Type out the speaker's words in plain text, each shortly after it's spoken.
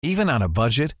Even on a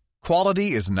budget,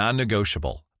 quality is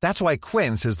non-negotiable. That's why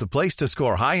Quince is the place to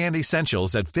score high-end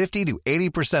essentials at 50 to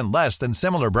 80% less than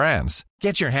similar brands.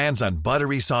 Get your hands on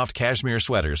buttery soft cashmere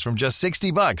sweaters from just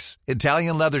 $60,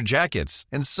 Italian leather jackets,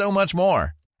 and so much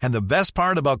more. And the best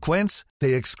part about Quince,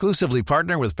 they exclusively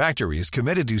partner with factories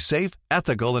committed to safe,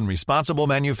 ethical, and responsible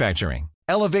manufacturing.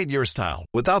 Elevate your style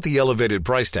without the elevated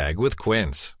price tag with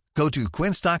Quince. Go to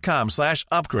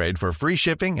quince.com/upgrade for free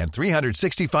shipping and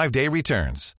 365-day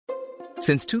returns.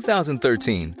 Since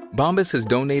 2013, Bombas has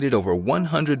donated over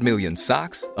 100 million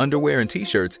socks, underwear, and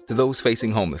T-shirts to those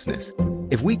facing homelessness.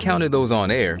 If we counted those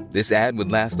on air, this ad would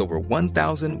last over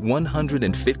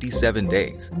 1,157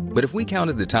 days. But if we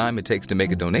counted the time it takes to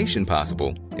make a donation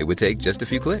possible, it would take just a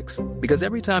few clicks. Because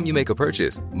every time you make a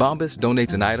purchase, Bombas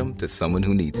donates an item to someone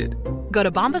who needs it. Go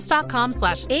to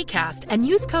bombas.com/ACAST and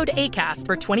use code ACAST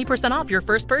for 20% off your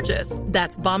first purchase.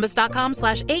 That's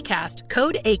bombas.com/ACAST,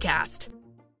 code ACAST.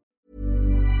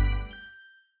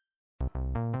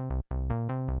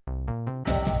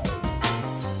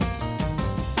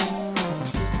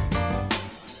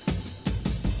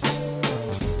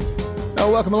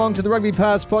 Welcome along to the Rugby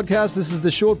Pass podcast. This is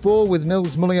the Short Ball with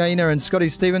Mills Muliaina and Scotty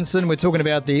Stevenson. We're talking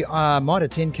about the Mitre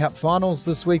 10 Cup finals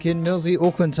this weekend. Millsy,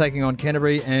 Auckland taking on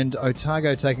Canterbury and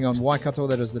Otago taking on Waikato.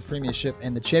 That is the Premiership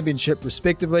and the Championship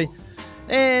respectively.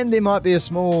 And there might be a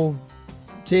small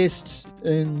test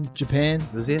in Japan.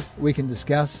 Is there? We can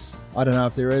discuss. I don't know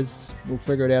if there is. We'll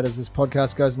figure it out as this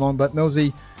podcast goes along. But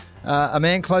Millsy, a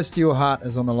man close to your heart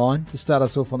is on the line to start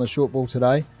us off on the Short Ball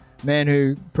today. Man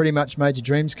who pretty much made your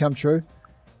dreams come true.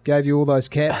 Gave you all those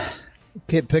caps,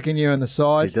 kept picking you on the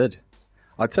side. He did.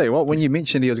 I tell you what, when you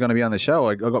mentioned he was going to be on the show,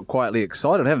 I got quietly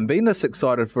excited. I haven't been this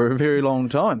excited for a very long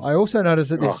time. I also noticed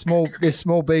that there's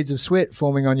small beads of sweat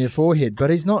forming on your forehead,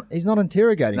 but he's not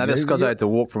interrogating you. No, that's because I had to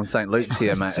walk from St. Luke's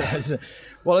here, mate.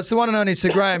 Well, it's the one and only Sir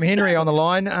Graham Henry on the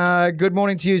line. Good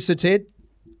morning to you, Sir Ted.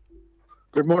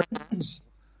 Good morning.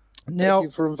 Now, thank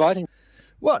you for inviting me.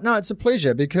 Well, no, it's a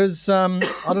pleasure because I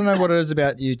don't know what it is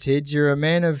about you, Ted. You're a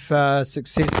man of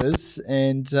successes,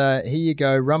 and here you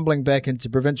go, rumbling back into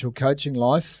provincial coaching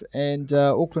life, and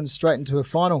Auckland straight into a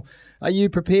final. Are you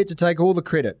prepared to take all the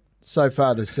credit so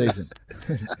far this season?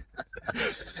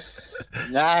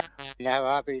 No,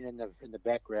 I've been in the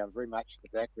background, very much in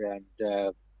the background.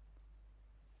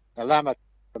 Alama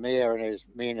Premier and his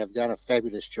men have done a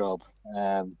fabulous job.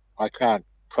 I can't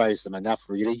praise them enough,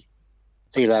 really.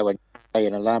 Philo and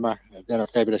Alama have done a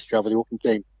fabulous job with the Auckland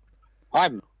team.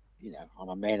 I'm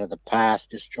a man of the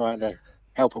past, just trying to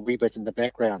help a wee bit in the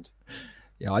background.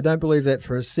 Yeah, I don't believe that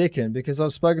for a second because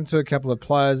I've spoken to a couple of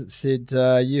players that said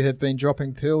you have been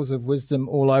dropping pearls of wisdom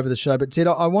all over the show. But Ted,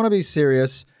 I want to be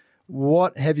serious.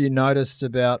 What have you noticed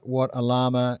about what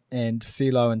Alama and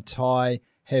Philo and Tai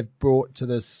have brought to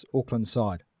this Auckland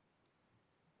side?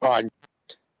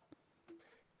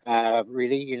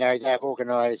 Really, they've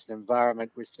organised an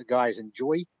environment which the guys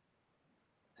enjoy.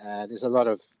 There's a lot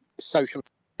of social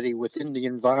within the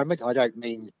environment. I don't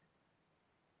mean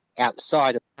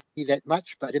outside of rugby that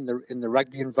much, but in the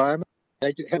rugby environment,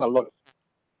 they do have a lot of.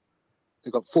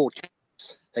 They've got 4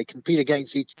 teams. They compete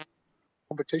against each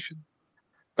competition,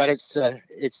 but it's a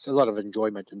lot of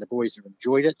enjoyment, and the boys have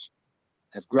enjoyed it.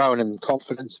 Have grown in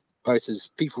confidence, both as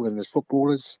people and as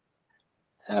footballers.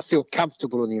 Feel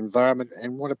comfortable in the environment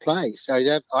and want to play. So I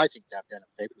think they've done a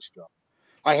fabulous job.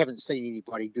 I haven't seen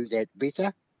anybody do that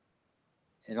better,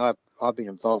 and I've been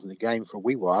involved in the game for a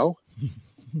wee while.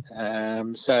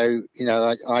 So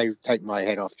I take my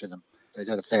hat off to them. They've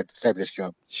done a fabulous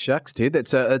job. Shucks, Ted,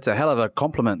 that's a hell of a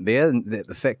compliment there. And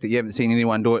the fact that you haven't seen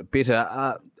anyone do it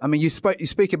better. You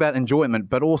speak about enjoyment,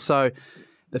 but also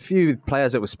the few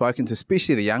players that were spoken to,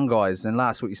 especially the young guys, and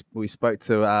last week we spoke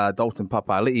to Dalton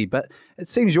Papali'i, but it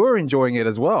seems you're enjoying it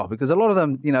as well because a lot of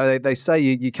them, they say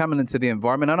you're coming into the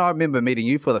environment, and I remember meeting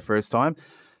you for the first time.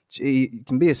 Gee, you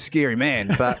can be a scary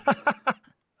man, but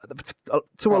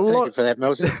to a lot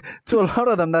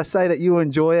of them, they say that you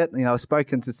enjoy it. I've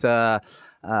spoken to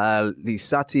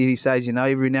Lisati, he says,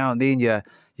 every now and then you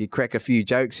crack a few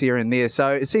jokes here and there,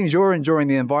 so it seems you're enjoying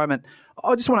the environment.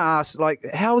 I just want to ask,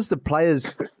 how has the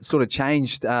players sort of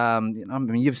changed?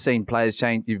 You've seen players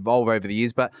evolve over the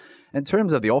years, but in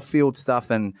terms of the off-field stuff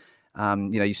and,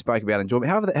 you spoke about enjoyment,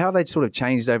 how have they sort of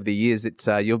changed over the years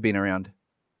that you've been around?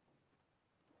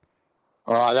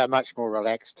 Oh, they're much more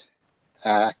relaxed.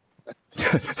 I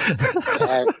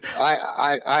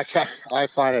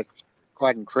find it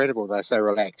quite incredible they're so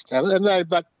relaxed.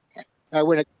 But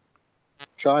when it's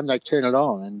time, they turn it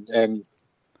on, and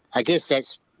I guess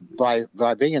that's by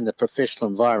being in the professional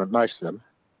environment. Most of them,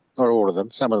 not all of them,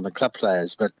 some of them are club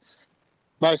players, but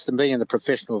most of them being in the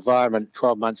professional environment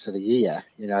 12 months of the year,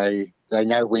 they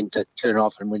know when to turn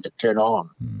off and when to turn on.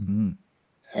 Mm-hmm.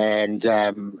 And,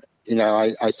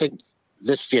 I think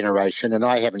this generation, and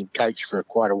I haven't coached for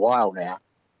quite a while now,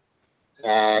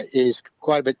 is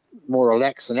quite a bit more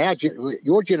relaxed than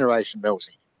your generation,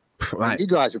 Milsey. Right. You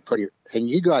guys were pretty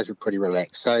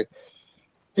relaxed. So,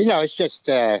 it's just,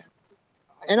 and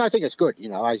I think it's good.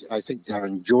 I think they're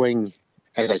enjoying,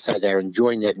 as I say, they're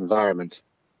enjoying that environment,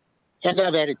 and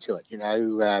they've added to it.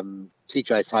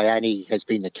 TJ Faiane has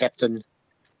been the captain.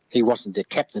 He wasn't the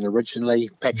captain originally.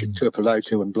 Patrick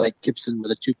Tuipulotu and Blake Gibson were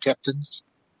the two captains,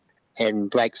 and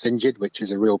Blake's injured, which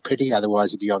is a real pity.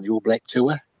 Otherwise, he'd be on the All Black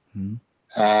tour. Mm.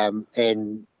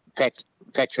 And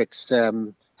Patrick's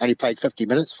only played 50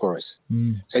 minutes for us.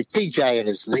 Mm. So TJ and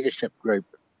his leadership group,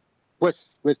 with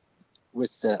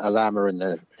Alama and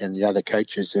the other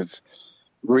coaches, have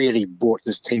really brought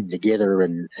this team together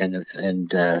and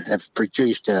have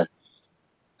produced a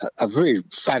very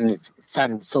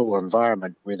fun-filled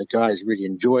environment where the guys really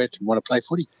enjoy it and want to play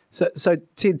footy. So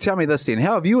Ted, tell me this then.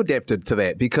 How have you adapted to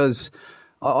that? Because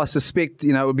I suspect,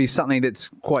 it would be something that's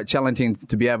quite challenging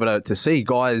to be able to see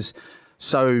guys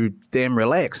so damn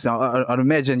relaxed. I'd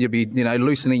imagine you'd be,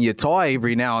 loosening your tie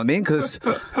every now and then because,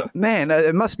 man,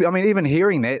 it must be. I mean, even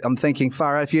hearing that, I'm thinking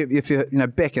far out. If you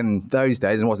back in those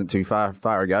days, and it wasn't too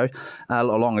far ago,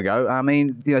 long ago. I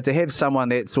mean, to have someone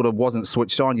that sort of wasn't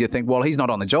switched on, you think, well, he's not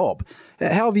on the job.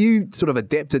 How have you sort of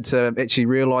adapted to actually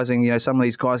realising, some of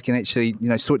these guys can actually,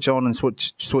 switch on and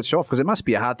switch off? Because it must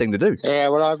be a hard thing to do. Yeah,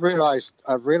 well, I've realised,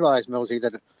 Millsy,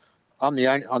 that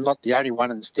I'm not the only one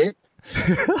in the step.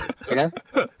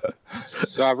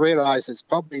 So I realised it's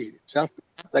probably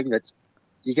something that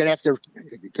you're going to have to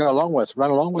run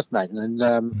along with, mate, and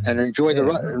enjoy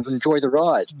the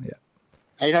ride. Yeah.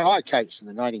 And, I coached in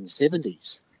the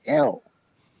 1970s. Hell.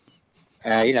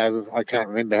 I can't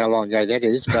remember how long ago that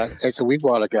is, but that's a wee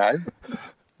while ago.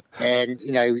 And,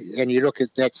 and you look at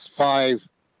that's 5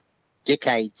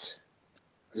 decades.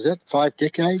 Is it 5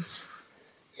 decades?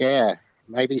 Yeah,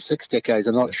 maybe 6 decades.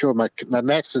 I'm not sure. My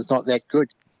maths is not that good.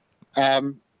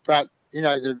 But,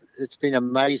 it's been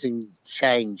amazing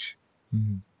change.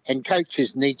 Mm. And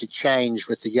coaches need to change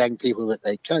with the young people that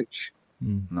they coach.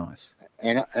 Mm. Nice.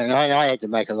 And I had to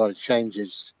make a lot of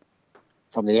changes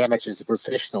from the amateur to the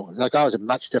professional. Like, I was a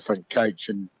much different coach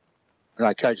when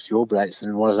I coached the All Blacks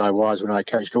than what I was when I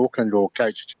coached Auckland or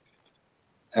coached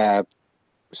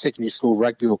secondary school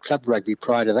rugby or club rugby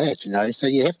prior to that, So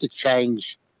you have to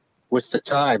change with the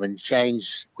time and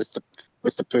change with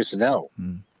the personnel.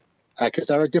 Because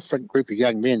they're a different group of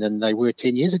young men than they were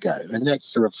 10 years ago. And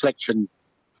that's a reflection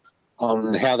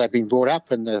on how they've been brought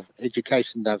up and the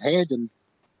education they've had, and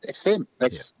that's them.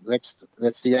 That's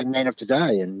the young man of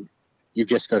today, and you've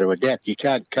just got to adapt. You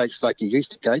can't coach like you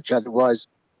used to coach, otherwise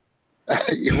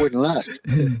you wouldn't last.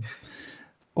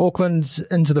 Auckland's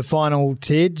into the final,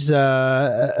 Ted,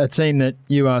 a team that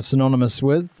you are synonymous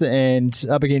with, and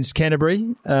up against Canterbury,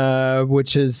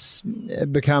 which has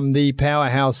become the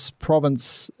powerhouse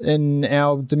province in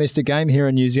our domestic game here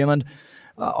in New Zealand.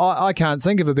 I can't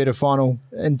think of a better final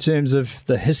in terms of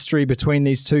the history between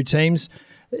these two teams.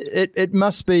 It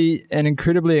must be an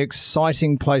incredibly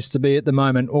exciting place to be at the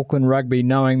moment, Auckland Rugby,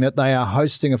 knowing that they are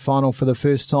hosting a final for the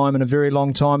first time in a very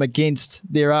long time against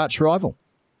their arch rival.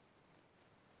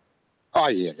 Oh,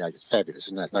 yeah, no, it's fabulous,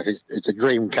 isn't it? Like, it's a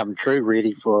dream come true,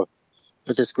 really, for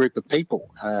this group of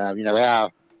people.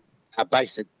 Our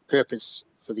basic purpose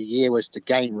for the year was to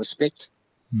gain respect.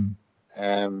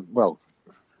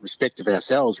 Respect of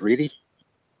ourselves, really,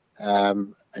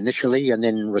 initially, and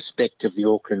then respect of the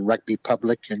Auckland rugby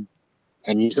public and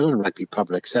New Zealand rugby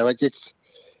public. So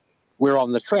we're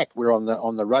on the track. We're on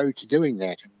the road to doing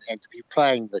that, and to be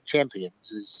playing the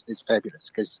champions is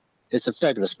fabulous, because it's a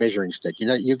fabulous measuring stick.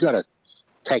 You've got to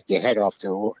take your hat off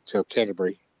to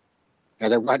Canterbury. Now,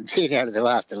 they won 10 out of the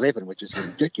last 11, which is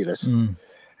ridiculous.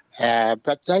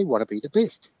 But they want to be the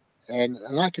best, and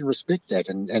I can respect that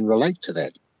and relate to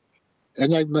that.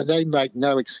 And they make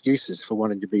no excuses for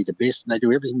wanting to be the best, and they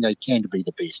do everything they can to be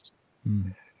the best.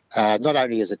 Not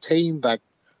only as a team, but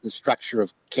the structure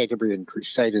of Canterbury and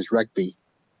Crusaders rugby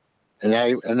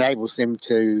enables them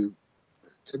to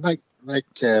make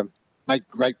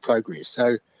great progress.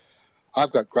 So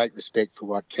I've got great respect for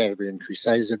what Canterbury and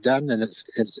Crusaders have done, and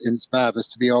it's marvellous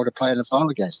to be able to play in a final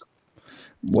against them.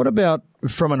 What about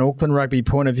from an Auckland rugby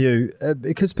point of view?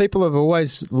 Because people have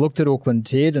always looked at Auckland,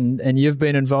 Ted, and you've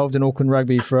been involved in Auckland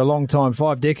rugby for a long time,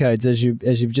 5 decades, as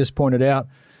you've just pointed out.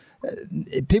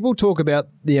 People talk about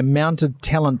the amount of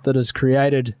talent that is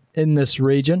created in this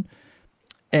region.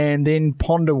 and then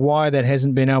ponder why that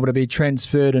hasn't been able to be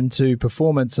transferred into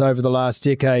performance over the last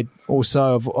decade or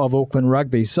so of Auckland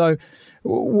rugby. So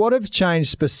what have changed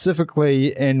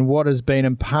specifically and what has been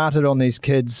imparted on these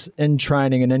kids in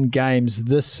training and in games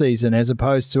this season as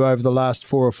opposed to over the last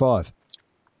 4 or 5?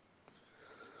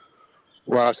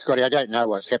 Well, Scotty, I don't know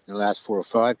what's happened in the last 4 or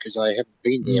 5 because I haven't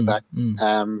been there.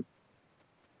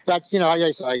 But you know, I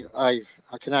guess I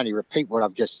can only repeat what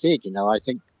I've just said. You know, I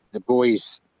think the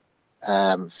boys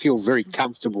feel very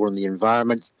comfortable in the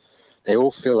environment. They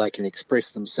all feel they can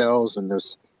express themselves, and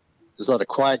there's a lot of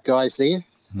quiet guys there,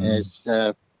 as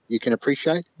you can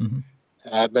appreciate.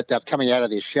 But they're coming out of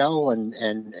their shell and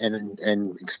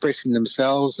expressing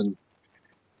themselves and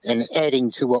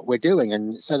adding to what we're doing.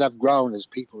 And so they've grown as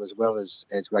people as well as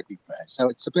rugby players. So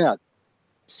it's about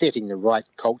setting the right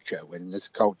culture when this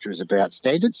culture is about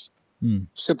standards,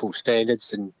 simple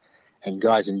standards, and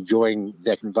guys enjoying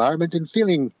that environment and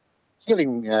feeling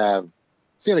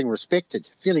respected,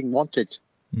 feeling wanted.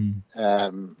 And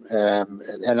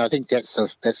I think that's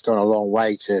gone a long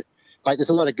way to, like, there's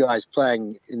a lot of guys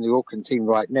playing in the Auckland team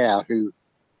right now who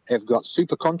have got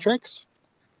super contracts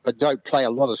but don't play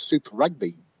a lot of super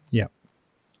rugby. Yeah.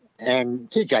 And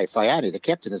TJ Faiani, the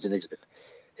captain,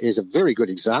 is a very good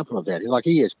example of that. Like,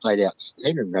 he has played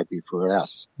outstanding rugby for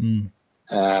us.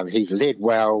 He's led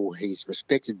well. He's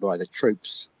respected by the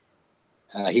troops.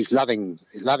 He's loving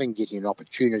getting an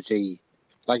opportunity.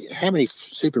 Like, how many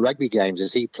Super Rugby games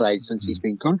has he played since he's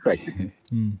been contracted?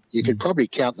 You could probably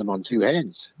count them on 2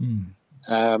 hands.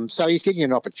 So he's getting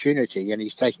an opportunity, and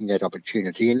he's taking that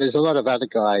opportunity. And there's a lot of other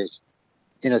guys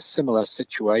in a similar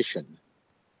situation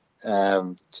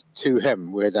to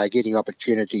him, where they're getting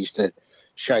opportunities to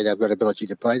show they've got ability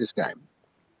to play this game.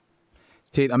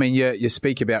 Ted, I mean, you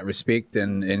speak about respect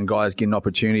and guys getting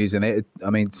opportunities, and that, I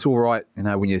mean, it's all right, you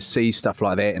know, when you see stuff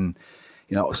like that, and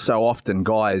you know, so often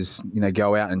guys, you know,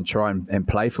 go out and try and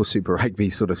play for Super Rugby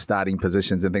sort of starting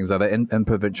positions and things like that in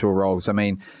provincial roles. I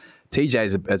mean,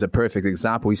 TJ is a perfect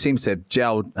example. He seems to have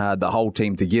gelled the whole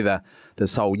team together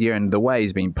this whole year, and the way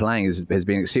he's been playing has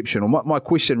been exceptional. My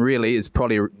question really is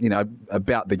probably, you know,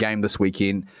 about the game this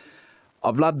weekend.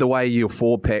 I've loved the way your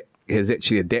forward pack has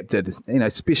actually adapted, you know,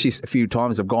 especially a few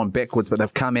times have gone backwards, but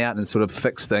they've come out and sort of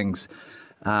fixed things,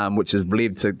 which has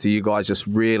led to you guys just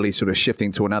really sort of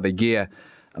shifting to another gear.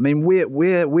 I mean,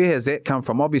 where has that come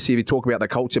from? Obviously, if you talk about the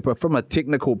culture, but from a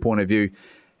technical point of view,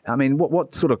 I mean,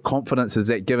 what sort of confidence has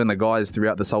that given the guys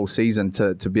throughout this whole season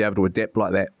to be able to adapt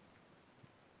like that?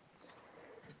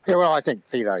 Yeah, well, I think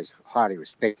Filo's highly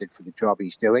respected for the job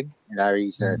he's doing. You know,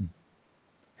 he's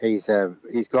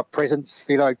got presence,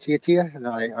 Filo Tiatia, and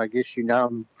I guess you know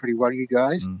him pretty well, you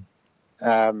guys.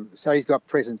 So he's got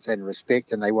presence and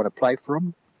respect, and they want to play for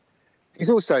him. He's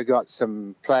also got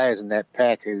some players in that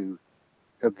pack who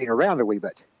have been around a wee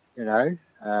bit, you know,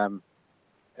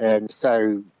 and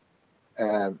so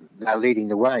they're leading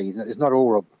the way. There's not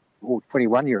all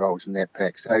 21-year-olds in that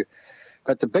pack. So,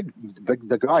 but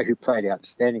the guy who played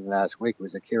outstanding last week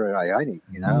was Akira Ione,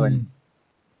 you know,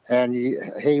 and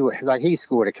he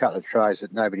scored a couple of tries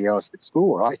that nobody else could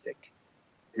score. I think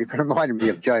he reminded me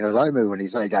of Jonah Lomu in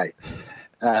his heyday.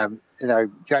 You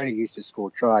know, Jonah used to score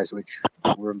tries which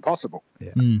were impossible.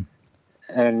 Yeah.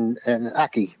 And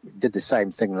Aki did the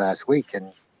same thing last week,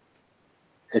 and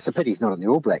it's a pity he's not on the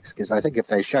All Blacks, because I think if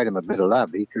they showed him a bit of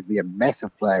love, he could be a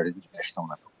massive player at international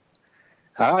level.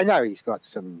 I know he's got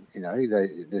some, you know,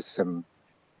 there's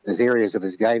areas of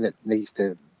his game that needs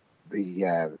to be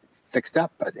fixed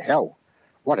up, but hell,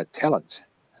 what a talent.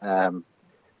 Then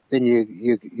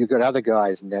you've got other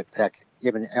guys in that pack,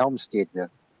 Evan Elmstead, the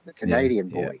Canadian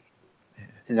boy. Yeah.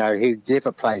 You know, he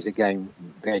never plays a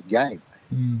bad game.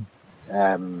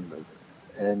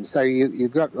 And so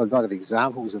you've got a lot of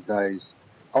examples of those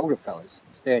older fellas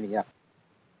standing up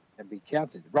and be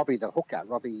counted. Robbie the hooker,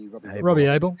 Robbie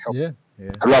Abel, yeah.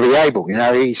 Robbie Abel, you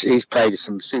know, he's played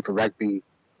some Super Rugby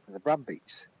for the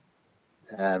Brumbies.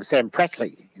 Sam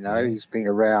Prattley, you know, he's been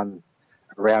around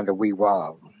a wee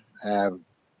while. Tinga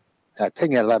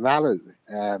Lamalu,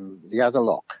 the other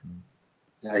lock,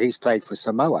 you know, he's played for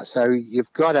Samoa. So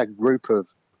you've got a group of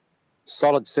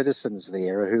solid citizens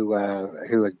there who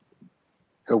are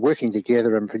working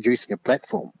together and producing a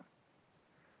platform.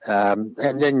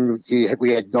 And then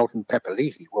we had Dalton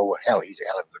Papali'i. Well, hell, he's a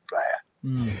hell of a good player.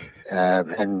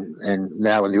 And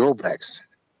now in the All Blacks.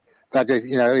 But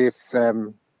you know,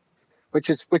 which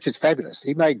is fabulous.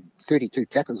 He made 32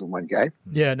 tackles in one game.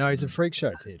 Yeah, no, he's a freak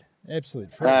show, Ted.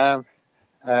 Absolute freak.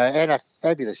 And a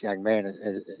fabulous young man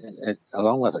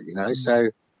along with it, you know.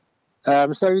 So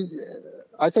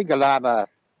I think Alama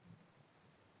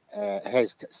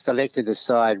has selected a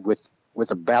side with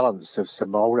with a balance of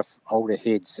some older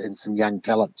heads and some young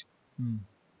talent.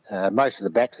 Most of the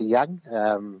backs are young.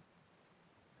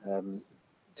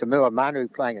 Tamua Manu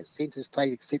playing at centres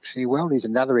played exceptionally well. He's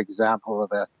another example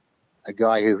of a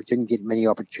guy who didn't get many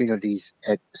opportunities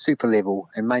at super level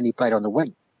and mainly played on the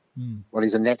wing. Well,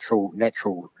 he's a natural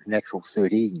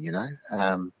 13, you know,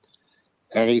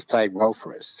 and he's played well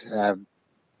for us.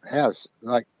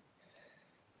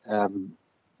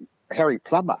 Harry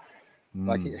Plummer,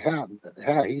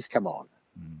 how he's come on.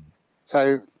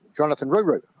 So Jonathan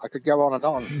Ruru, I could go on and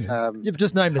on. You've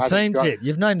just named the team, Ted.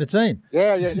 You've named the team.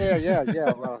 Yeah.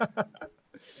 Well,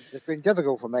 it's been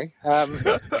difficult for me.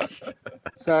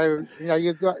 So you know,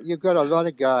 you've got a lot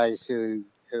of guys who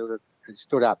have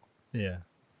stood up. Yeah.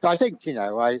 I think, you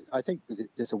know, I think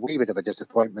there's a wee bit of a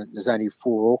disappointment. There's only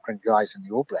 4 Auckland guys in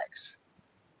the All Blacks.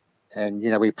 And,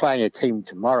 you know, we're playing a team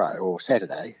tomorrow or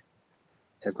Saturday.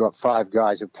 They've got 5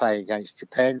 guys who are playing against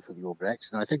Japan for the All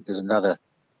Blacks. And I think there's another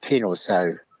 10 or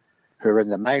so who are in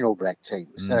the main All Black team.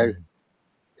 So,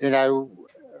 you know,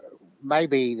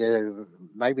 maybe there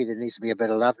needs to be a bit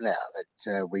of love now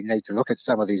that we need to look at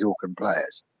some of these Auckland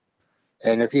players.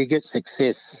 And if you get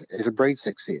success, it'll breed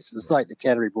success. It's like the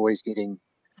Canterbury boys getting,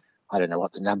 I don't know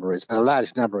what the number is, but a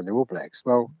large number in the All Blacks.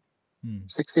 Well,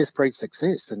 success breeds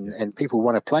success, and people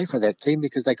want to play for that team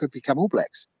because they could become All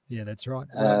Blacks. Yeah, that's right.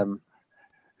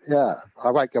 Yeah,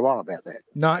 I won't go on about that.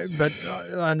 No, but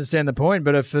I understand the point.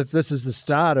 But if this is the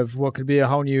start of what could be a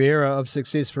whole new era of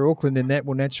success for Auckland, then that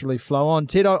will naturally flow on.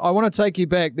 Ted, I want to take you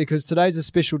back because today's a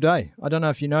special day. I don't know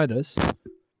if you know this,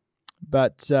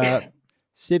 but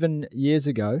 7 years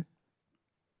ago,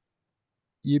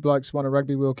 you blokes won a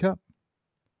Rugby World Cup.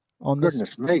 On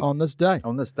this day. On this day,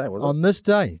 was it? On this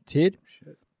day, Ted.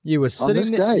 You were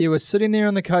sitting there. You were sitting there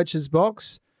in the coach's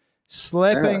box,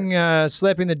 slapping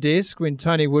the desk when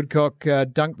Tony Woodcock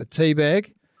dunked the tea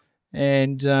bag,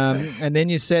 and then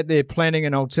you sat there planning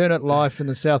an alternate life in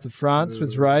the south of France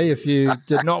with Ray if you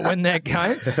did not win that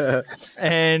game,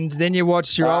 and then you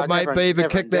watched your old mate Beaver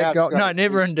kick that goal. No,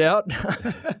 never in doubt.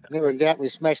 Never in doubt. We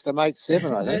smashed them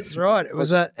 8-7. I think that's right. It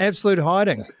was an absolute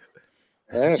hiding.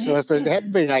 Yeah, so if it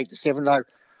hadn't been 8-7,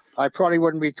 I probably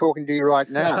wouldn't be talking to you right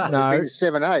now. No, it'd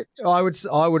been 7-8. I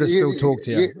would have still talked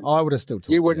to you. I would have still talked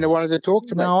to you. You wouldn't have wanted to talk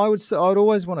to me. No, I would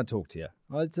always want to talk to you.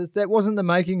 That wasn't the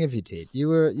making of you, Ted. You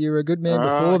were a good man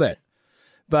before that.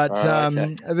 But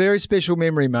okay. A very special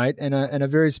memory, mate, and a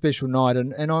very special night.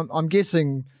 And I'm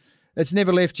guessing it's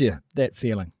never left you, that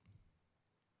feeling.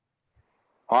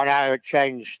 I know it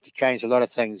changed a lot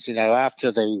of things. You know,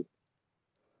 after the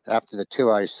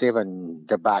 207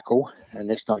 debacle, and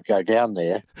let's not go down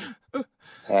there,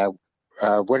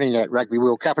 winning that Rugby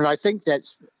World Cup. And I think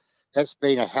that's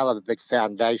been a hell of a big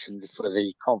foundation for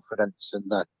the confidence and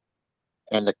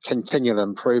the continual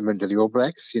improvement of the All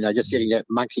Blacks, you know, just getting that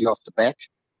monkey off the back.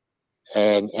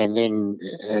 And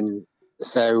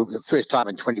so the first time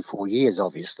in 24 years,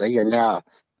 obviously, and now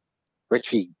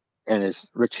Richie and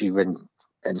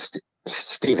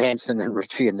Steve Hansen and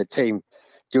Richie and the team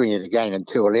doing it again in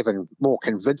 211 more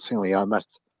convincingly, I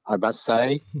must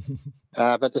say.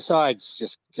 But the sides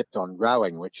just kept on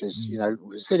growing, which is, you know,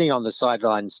 sitting on the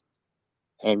sidelines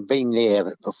and being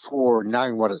there before,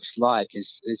 knowing what it's like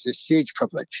is a huge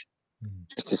privilege.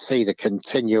 Just to see the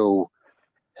continual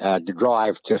the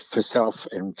drive for self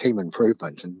and team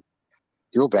improvement. And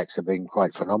the All Blacks have been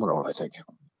quite phenomenal, I think.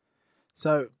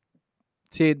 So,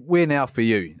 Ted, where now for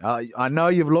you? I know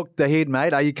you've looked ahead,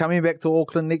 mate. Are you coming back to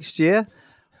Auckland next year?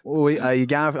 Or are you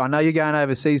going? I know you're going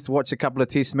overseas to watch a couple of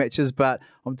test matches, but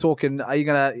I'm talking, are you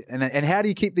going to, and how do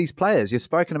you keep these players? You've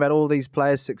spoken about all these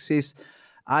players' success.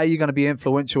 Are you going to be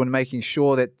influential in making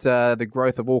sure that the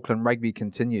growth of Auckland rugby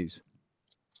continues?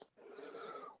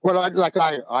 Well,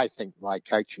 I think my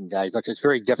coaching days, it's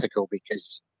very difficult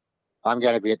because I'm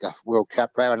going to be at the World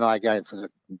Cup. Ray and I are going for the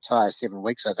entire 7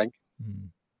 weeks, I think,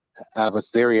 with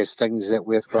various things that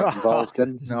we've got involved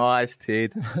in. Nice,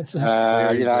 Ted.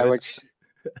 You know, which...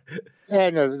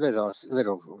 And a little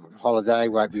holiday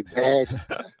won't be bad.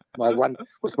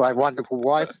 With my wonderful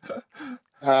wife.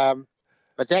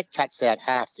 But that cuts out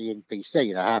half the NPC,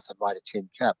 you know, half the Mitre 10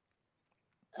 Cup.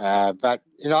 But,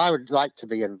 you know, I would like to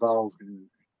be involved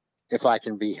if I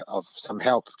can be of some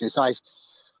help, because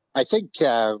I think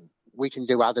we can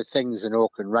do other things in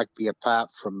Auckland rugby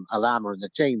apart from Alama and the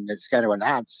team that's going to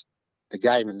enhance the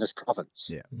game in this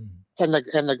province. Yeah. And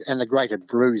the greater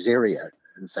Blues area,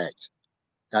 in fact.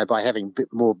 By having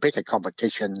better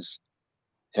competitions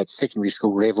at secondary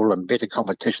school level and better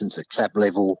competitions at club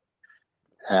level,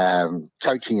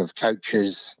 coaching of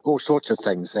coaches, all sorts of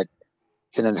things that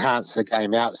can enhance the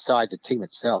game outside the team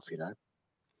itself, you know.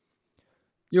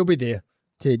 You'll be there.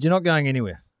 Ted, you're not going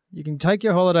anywhere. You can take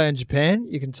your holiday in Japan.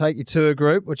 You can take your tour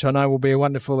group, which I know will be a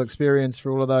wonderful experience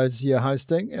for all of those you're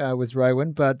hosting with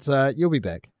Raywin, but you'll be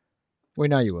back. We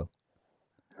know you will.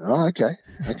 Oh, okay.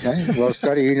 Well,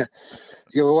 Scotty,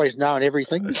 you've always known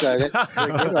everything, so that's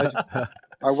very good.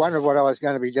 I wondered what I was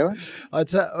going to be doing.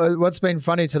 What's been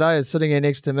funny today is sitting here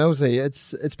next to Millsy.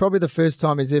 It's probably the first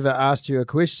time he's ever asked you a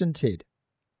question, Ted.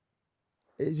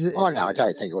 Oh, no, I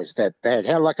don't think it was that bad.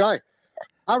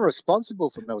 I'm responsible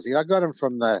for Millsy. I got him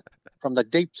from the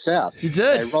deep south. You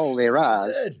did? They roll their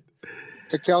R's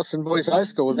to Kelson Boys High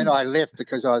School. Then I left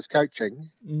because I was coaching.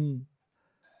 Mm.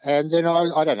 And then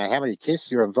I don't know how many tests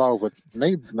you're involved with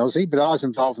me, Millsy, but I was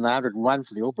involved in the 101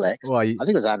 for the All Blacks. Well, I think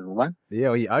it was 101. Yeah,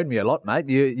 well, you owed me a lot, mate.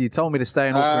 You told me to stay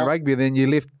in Auckland Rugby, then you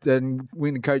left and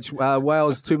went and coached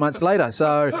Wales 2 months later.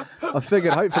 So I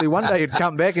figured hopefully one day you'd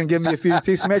come back and give me a few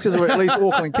test matches or at least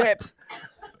Auckland caps.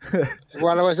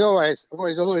 Well, it was always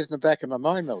in the back of my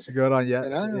mind, Millsy. Good on you. You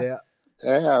know? Yeah.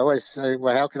 Yeah, I always say,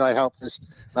 well, how can I help this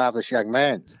marvellous young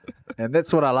man? And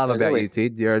that's what I love about you,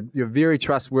 Ted. You're a very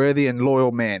trustworthy and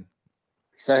loyal man.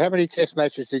 So how many test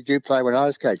matches did you play when I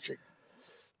was coaching?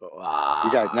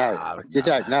 You don't know. You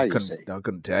don't know, you see. I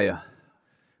couldn't tell you.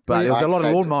 But there was a lot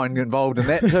of lawn mowing involved in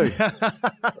that too.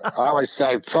 I would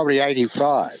say probably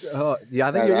 85. Oh, yeah,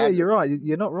 I think you're right.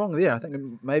 You're not wrong there. I think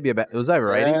maybe it was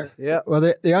over 80. Yeah. Well,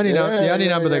 the only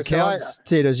number that counts,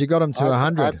 Ted, is you got him to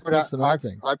 100. That's the main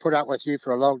thing. I put up with you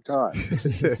for a long time.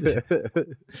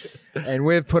 And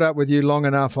we've put up with you long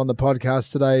enough on the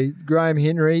podcast today. Graham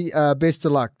Henry, best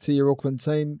of luck to your Auckland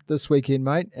team this weekend,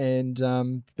 mate. And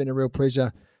it's been a real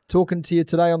pleasure talking to you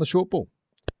today on the short ball.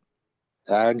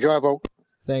 Enjoyable.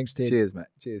 Thanks, Ted. Cheers, mate.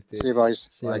 Cheers, Ted. See you, boys.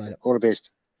 See you later. All the best.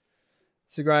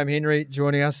 So Graham Henry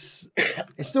joining us.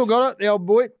 He's still got it, the old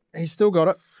boy. He's still got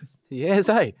it. He has,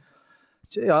 hey.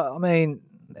 Gee, I mean,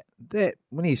 that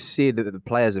when he said that the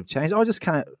players have changed, I just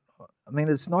can't. I mean,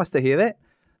 it's nice to hear that.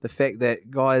 The fact that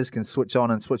guys can switch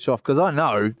on and switch off. Because I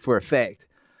know for a fact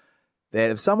that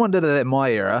if someone did it in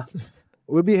my era,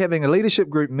 we'd be having a leadership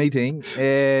group meeting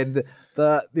and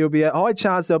there'll be a high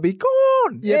chance they'll be gone.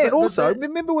 Yeah, and also,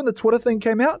 remember when the Twitter thing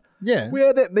came out? Yeah. We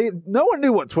had that meeting. No one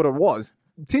knew what Twitter was.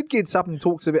 Ted gets up and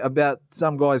talks about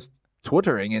some guys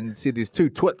twittering and said there's two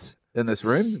twits in this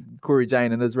room, Corey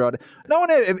Jane and Israel. No one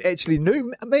actually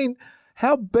knew. I mean,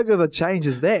 how big of a change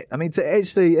is that? I mean, to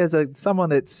actually, as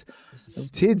someone that's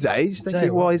Ted's age,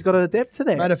 thinking, well, he's got to adapt to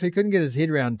that. Mate, if he couldn't get his head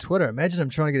around Twitter, imagine him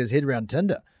trying to get his head around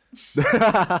Tinder.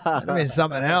 I mean,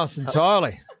 something else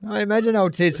entirely. I mean, imagine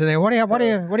old Ted sitting there. What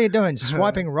are you doing?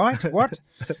 Swiping right? What?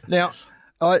 Now,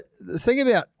 I think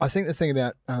the thing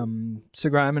about Sir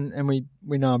Graham, and we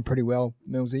know him pretty well,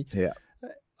 Millsy. Yeah.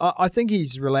 I think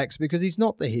he's relaxed because he's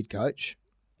not the head coach.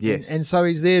 Yes. And so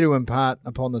he's there to impart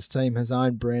upon this team his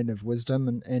own brand of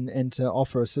wisdom and to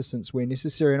offer assistance where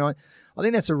necessary. And I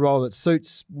think that's a role that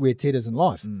suits where Ted is in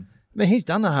life. Mm. I mean, he's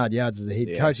done the hard yards as a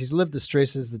head coach. He's lived the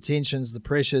stresses, the tensions, the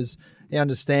pressures. He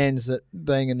understands that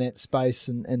being in that space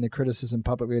and the criticism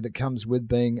publicly that comes with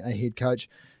being a head coach.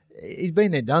 He's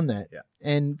been there, done that.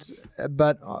 Yeah.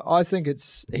 But I think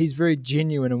he's very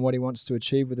genuine in what he wants to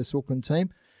achieve with this Auckland team.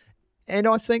 And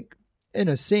I think, in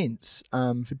a sense,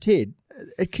 for Ted,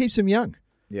 it keeps him young.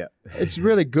 Yeah. It's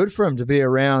really good for him to be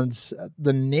around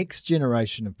the next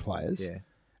generation of players. Yeah.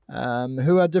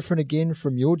 Who are different again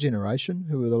from your generation,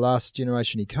 who were the last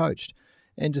generation he coached,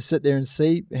 and to sit there and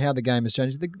see how the game has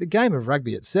changed. The game of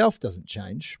rugby itself doesn't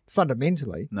change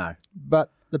fundamentally. No. But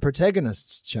the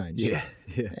protagonists change. Yeah.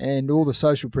 And all the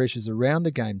social pressures around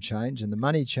the game change, and the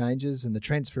money changes, and the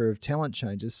transfer of talent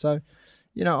changes. So,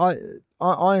 you know,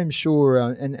 I am sure,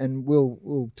 and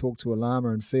we'll talk to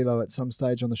Alama and Philo at some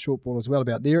stage on the short ball as well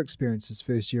about their experiences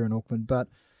first year in Auckland, but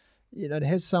you know, to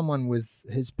have someone with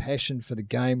his passion for the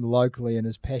game locally and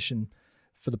his passion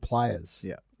for the players.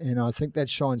 Yeah. And I think that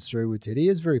shines through with Ted. He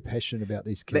is very passionate about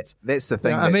these kids. That's the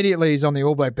thing. You know, immediately he's on the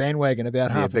All Black bandwagon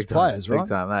about half his players, right? Big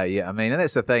time, yeah. I mean, and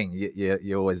that's the thing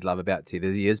you always love about Ted.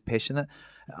 He is passionate.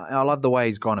 I love the way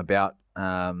he's gone about,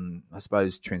 I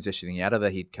suppose, transitioning out of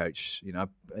the head coach. You know,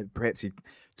 perhaps he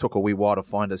took a wee while to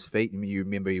find his feet. You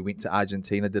remember he went to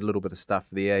Argentina, did a little bit of stuff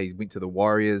there. He went to the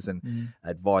Warriors and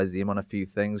advised them on a few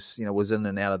things. You know, was in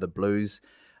and out of the Blues.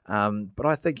 But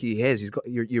I think he has. He's got.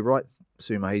 You're right,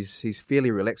 Sumo. He's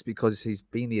fairly relaxed because he's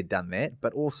been there, done that.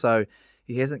 But also,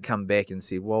 he hasn't come back and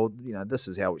said, well, you know, this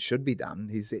is how it should be done.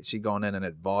 He's actually gone in and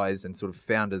advised and sort of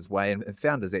found his way and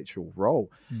found his actual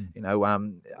role. You know,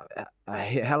 a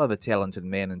hell of a talented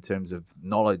man in terms of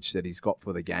knowledge that he's got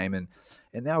for the game, and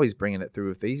now he's bringing it through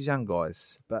with these young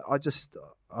guys. But I just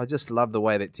love the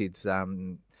way that Ted's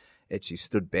actually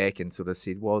stood back and sort of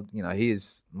said, well,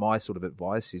 here's my sort of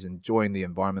advice. He's enjoying the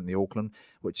environment in the Auckland,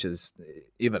 which is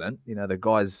evident. The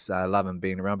guys love him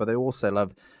being around, but they also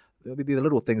love the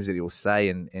little things that he'll say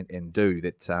and do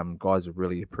that guys will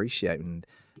really appreciate. And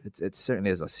it's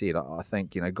certainly, as I said, I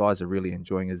think, guys are really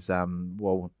enjoying his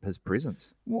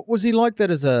presence. Was he like that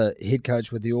as a head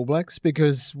coach with the All Blacks?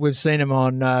 Because we've seen him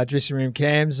on dressing room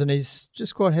cams and he's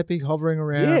just quite happy hovering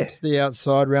around the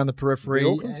outside, around the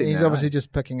periphery. He's obviously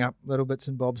just picking up little bits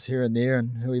and bobs here and there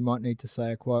and who he might need to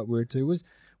say a quiet word to. Was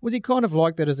he kind of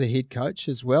like that as a head coach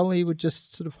as well? He would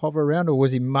just sort of hover around, or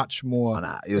was he much more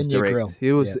he was in your direct. grill?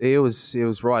 He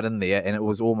was right in there, and it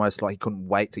was almost like he couldn't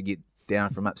wait to get down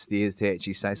from upstairs to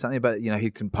actually say something. But he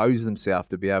composed himself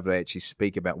to be able to actually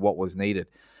speak about what was needed.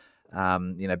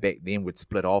 Back then we'd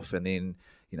split off, and then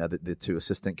the two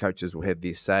assistant coaches will have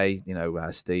their say.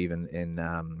 Steve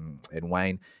and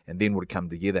Wayne, and then would come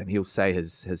together, and he'll say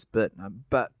his bit.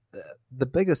 But the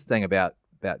biggest thing about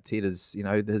Ted is,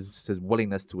 his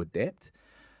willingness to adapt.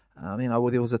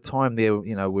 There was a time there,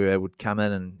 where it would come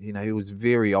in and, he was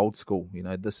very old school.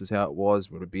 This is how it was.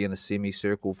 We would be in a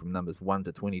semicircle from numbers 1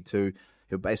 to 22.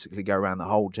 He'll basically go around the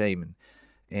whole team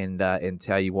and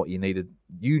tell you what you needed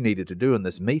to do in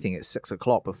this meeting at 6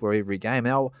 o'clock before every game.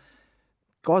 Now,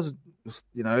 guys,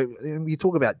 you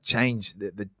talk about change,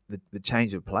 the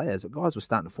change of players, but guys were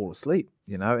starting to fall asleep,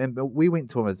 but we went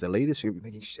to him as a leadership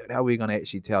thinking, how are we going to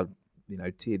actually tell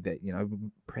Ted that,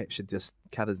 perhaps should just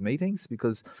cut his meetings,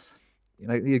 because,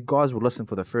 you guys would listen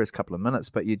for the first couple of minutes,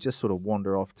 but you just sort of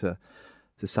wander off to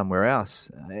somewhere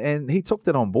else. And he took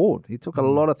that on board. He took a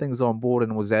lot of things on board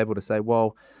and was able to say,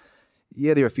 well,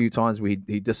 yeah, there are a few times where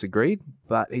he disagreed,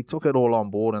 but he took it all on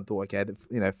board and thought, okay,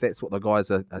 if that's what the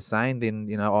guys are saying, then,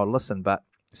 I'll listen. But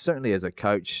certainly as a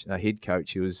coach, a head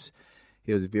coach, he was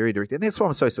very direct. And that's why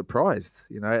I'm so surprised,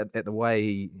 at the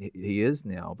way he is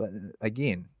now. But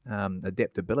again,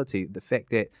 adaptability, the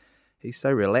fact that he's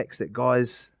so relaxed that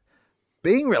guys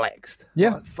being relaxed.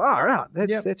 Yeah. Far out.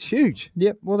 That's huge.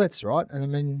 Yep, well, that's right. And I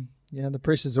mean, the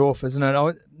pressure's off, isn't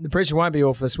it? The pressure won't be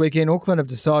off this weekend. Auckland have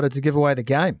decided to give away the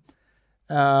game,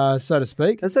 so to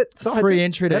speak. Is it? So free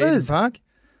entry to Eden Park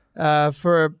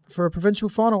for a provincial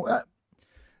final.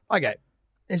 Okay,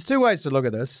 there's two ways to look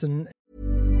at this, and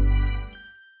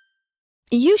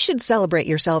you should celebrate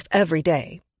yourself every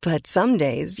day, but some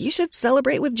days you should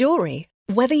celebrate with jewelry.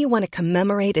 Whether you want to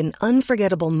commemorate an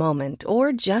unforgettable moment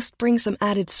or just bring some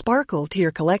added sparkle to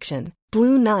your collection,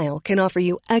 Blue Nile can offer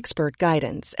you expert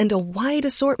guidance and a wide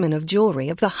assortment of jewelry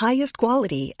of the highest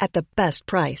quality at the best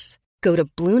price. Go to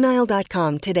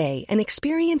BlueNile.com today and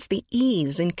experience the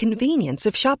ease and convenience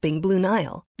of shopping Blue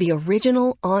Nile, the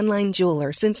original online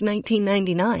jeweler since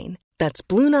 1999. That's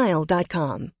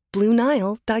BlueNile.com.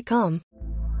 BlueNile.com.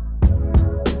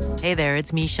 Hey there,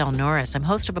 it's Michelle Norris. I'm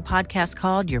host of a podcast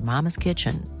called Your Mama's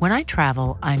Kitchen. When I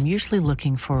travel, I'm usually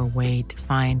looking for a way to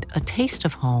find a taste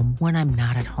of home when I'm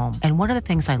not at home. And one of the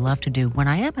things I love to do when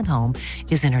I am at home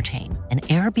is entertain. And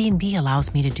Airbnb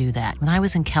allows me to do that. When I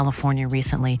was in California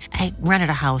recently, I rented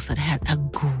a house that had a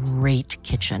great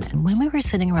kitchen. And when we were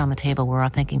sitting around the table, we were all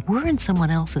thinking, we're in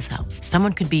someone else's house.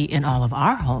 Someone could be in all of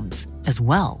our homes as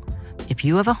well. If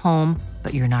you have a home,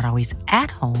 but you're not always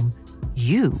at home,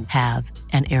 you have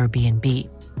an Airbnb.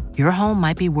 Your home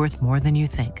might be worth more than you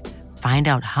think. Find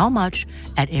out how much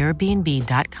at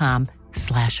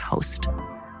airbnb.com/host.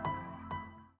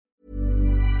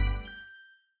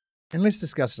 And let's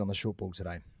discuss it on the short ball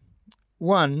today.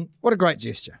 One, what a great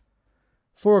gesture.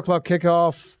 4 o'clock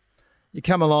kickoff. You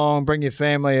come along, bring your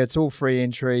family. It's all free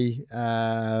entry.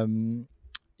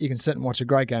 You can sit and watch a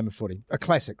great game of footy. A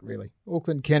classic, really.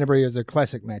 Auckland-Canterbury is a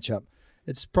classic matchup.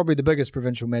 It's probably the biggest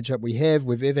provincial matchup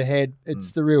we've ever had.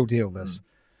 It's the real deal, this.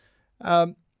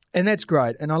 And that's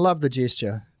great, and I love the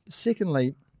gesture.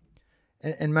 Secondly,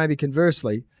 and maybe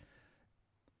conversely,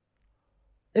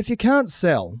 if you can't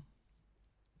sell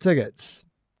tickets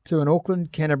to an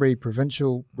Auckland-Canterbury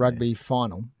provincial rugby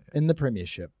final in the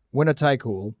Premiership, winner take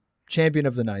all, champion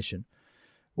of the nation,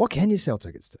 what can you sell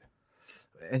tickets to?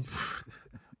 And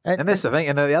that's the thing.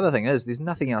 And the other thing is, there's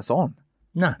nothing else on.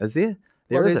 No. Is there?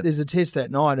 There's a test that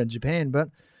night in Japan, but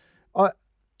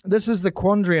this is the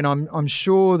quandary, and I'm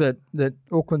sure that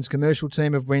Auckland's commercial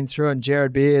team have been through it, and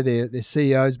Jared Beer, their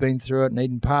CEO, has been through it, and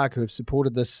Eden Park, who have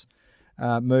supported this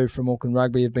move from Auckland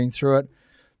Rugby, have been through it.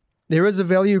 There is a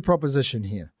value proposition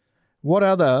here. What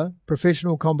other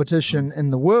professional competition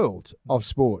in the world of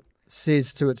sport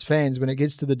says to its fans when it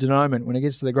gets to the denouement, when it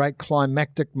gets to the great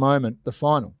climactic moment, the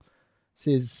final,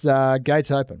 says,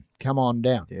 gates open, come on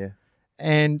down. Yeah.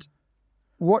 And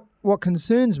what what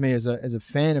concerns me as a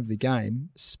fan of the game,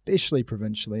 especially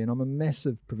provincially, and I'm a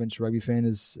massive provincial rugby fan,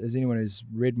 as anyone who's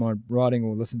read my writing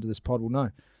or listened to this pod will know.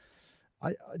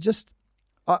 I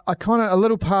kind of, a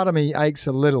little part of me aches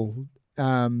a little,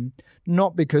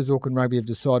 not because Auckland Rugby have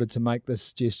decided to make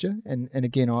this gesture, and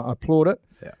again, I applaud it,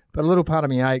 but a little part of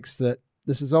me aches that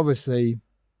this is obviously,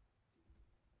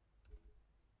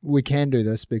 we can do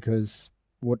this because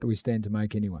what do we stand to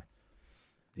make anyway?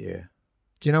 Yeah.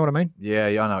 Do you know what I mean? Yeah,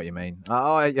 I know what you mean.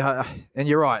 And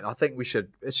you're right. I think we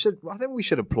should. I think we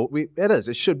should applaud.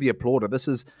 It should be applauded. This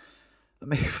is,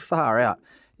 far out.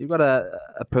 You've got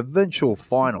a provincial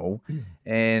final,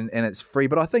 and it's free.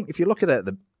 But I think if you look at it,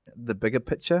 the bigger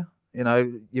picture,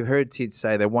 you've heard Ted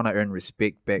say they want to earn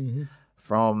respect back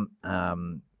from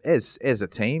as a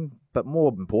team, but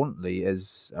more importantly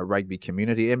as a rugby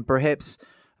community. And perhaps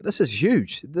this is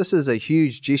huge. This is a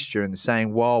huge gesture in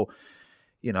saying, well,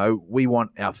 we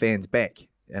want our fans back,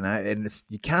 and if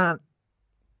you can't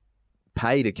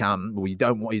pay to come, or you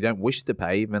don't wish to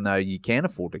pay, even though you can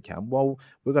afford to come, well,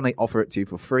 we're going to offer it to you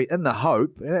for free in the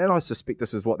hope, and I suspect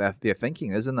this is what their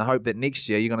thinking is, in the hope that next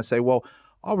year you're going to say, well,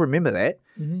 I'll remember that,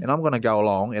 and I'm going to go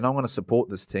along, and I'm going to support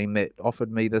this team that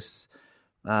offered me this,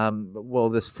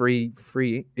 this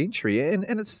free entry,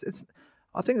 and it's.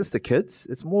 I think it's the kids.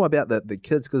 It's more about the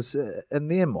kids because in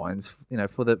their minds,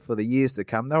 for the years to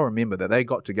come, they'll remember that they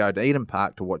got to go to Eden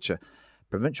Park to watch a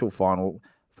provincial final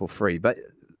for free. But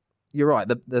you're right.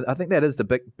 I think that is the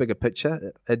bigger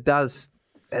picture. It does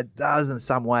in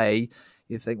some way.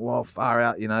 You think, well, far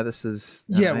out. This is.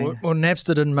 Well,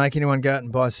 Napster didn't make anyone go out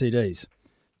and buy CDs.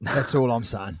 That's all I'm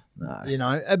saying.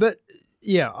 No. But.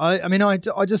 Yeah,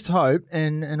 I just hope,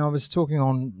 and I was talking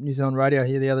on New Zealand radio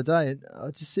here the other day,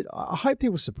 I just said, I hope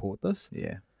people support this.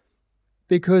 Yeah.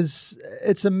 Because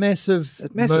it's a massive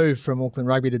move from Auckland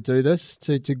Rugby to do this,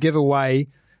 to give away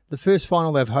the first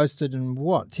final they've hosted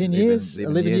in, 10 years?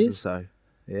 11 years or so,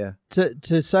 yeah.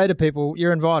 To say to people,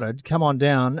 you're invited, come on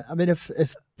down. I mean,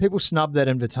 if people snub that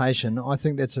invitation, I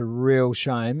think that's a real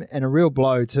shame and a real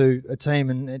blow to a team,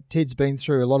 and Ted's been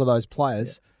through a lot of those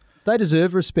players. Yeah. They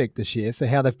deserve respect this year for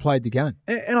how they've played the game.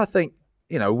 And I think,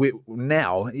 we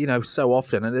now, so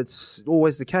often, and it's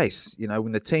always the case,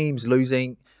 when the team's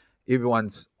losing,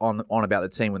 everyone's on about the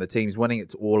team. When the team's winning,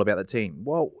 it's all about the team.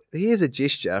 Well, here's a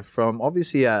gesture from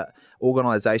obviously a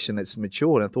organisation that's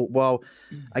matured and thought, well,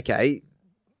 okay,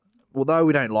 although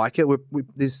we don't like it,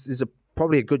 there's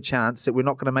probably a good chance that we're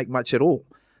not going to make much at all.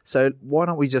 So why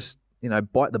don't we just,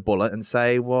 bite the bullet and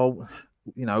say, well,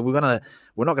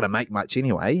 we're not going to make much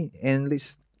anyway, and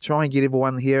let's try and get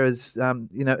everyone here as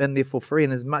in there for free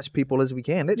and as much people as we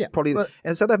can. That's probably,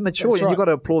 and so they've matured, and you've got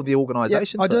to applaud the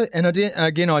organisation. I do, and I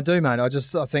do, mate.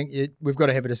 I think we've got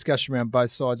to have a discussion around both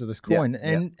sides of this coin,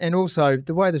 and also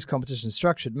the way this competition is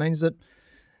structured means that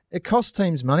it costs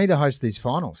teams money to host these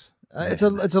finals. It's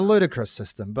a ludicrous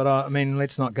system, but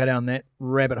let's not go down that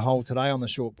rabbit hole today on the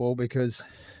short ball because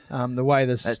the way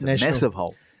this that's a massive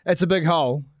hole. It's a big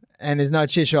hole. And there's no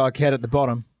Cheshire Cat at the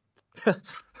bottom.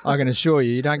 I can assure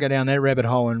you, you don't go down that rabbit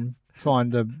hole and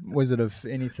find the Wizard of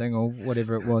anything or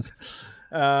whatever it was.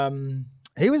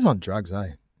 He was on drugs,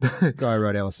 eh? Guy who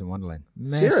wrote Alice in Wonderland.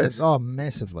 Serious? Oh,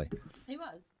 massively. He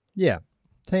was? Yeah.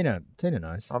 Tina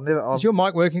knows. Is your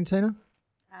mic working, Tina?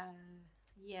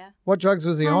 Yeah. What drugs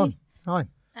was he on? Hi.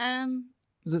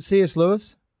 Was it C.S.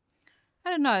 Lewis? I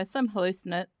don't know. Some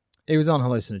hallucinate. He was on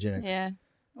hallucinogenics. Yeah.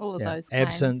 All of those kinds.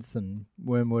 Absinthe and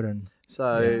wormwood and...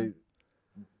 So...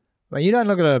 Well, you don't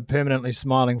look at a permanently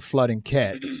smiling floating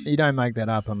cat. You don't make that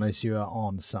up unless you are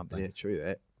on something. Yeah, true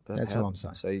that. That's what I'm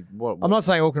saying. So what? I'm not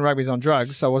saying Auckland Rugby's on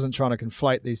drugs, so I wasn't trying to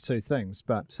conflate these two things.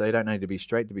 But so you don't need to be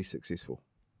straight to be successful?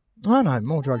 Oh, no.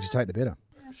 More drugs you take, the better.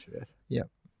 Shit. Yeah.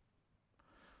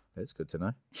 That's good to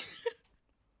know.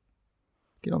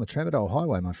 Get on the Tramadol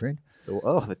Highway, my friend.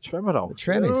 Oh, the Tramadol. The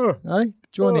trammies. Eh?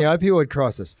 Join the opioid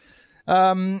crisis.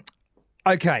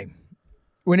 Okay.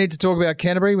 We need to talk about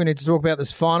Canterbury. We need to talk about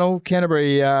this final.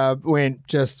 Canterbury went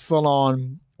just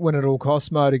full-on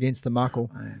win-at-all-cost mode against the Muckle.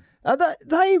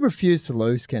 They refused to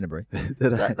lose, Canterbury.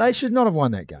 They should not have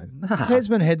won that game. Nah.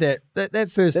 Tasman had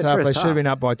that first half. They should have been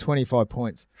up by 25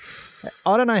 points.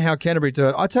 I don't know how Canterbury do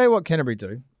it. I tell you what Canterbury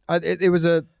do. There was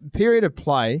a period of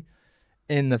play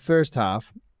in the first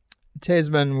half.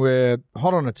 Tasman were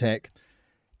hot on attack.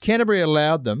 Canterbury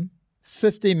allowed them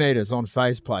 50 metres on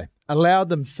phase play. Allowed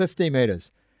them 50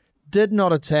 metres. Did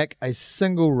not attack a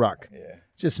single ruck. Yeah.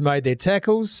 Just made their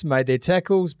tackles,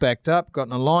 backed up, got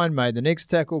in a line, made the next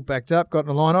tackle, backed up, got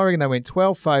in a line. I reckon they went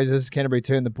 12 phases. Canterbury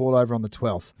turned the ball over on the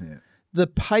 12th. Yeah. The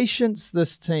patience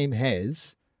this team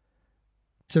has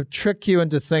to trick you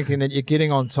into thinking that you're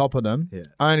getting on top of them,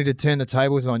 only to turn the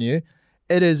tables on you.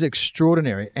 It is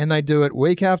extraordinary. And they do it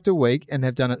week after week, and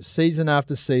they've done it season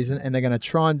after season, and they're going to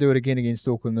try and do it again against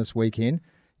Auckland this weekend.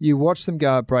 You watch them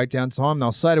go at breakdown time.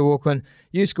 They'll say to Auckland,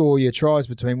 you score all your tries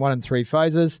between 1 and 3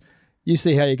 phases. You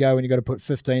see how you go when you've got to put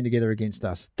 15 together against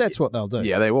us. That's what they'll do.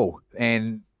 Yeah, they will.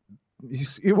 And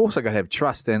you've also got to have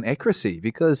trust and accuracy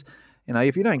because,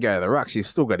 if you don't go to the rucks, you've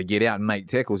still got to get out and make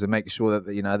tackles and make sure that,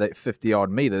 that 50-odd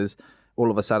metres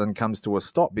all of a sudden comes to a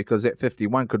stop because that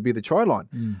 51 could be the try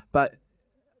line. But,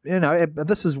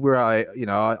 this is where I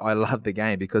love the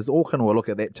game because Auckland will look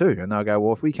at that too and they'll go,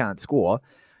 well, if we can't score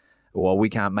or we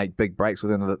can't make big breaks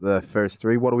within the first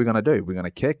 3, what are we going to do? We're going to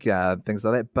kick, things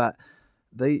like that. But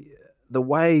the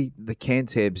way the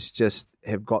Cantabs just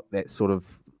have got that sort of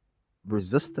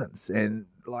resistance and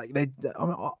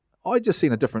I just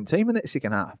seen a different team in that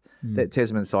second half, that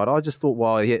Tasman side. I just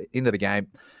thought, end of the game,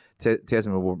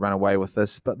 Tasman will run away with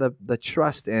this. But the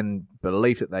trust and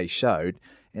belief that they showed,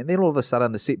 and then all of a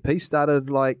sudden the set piece started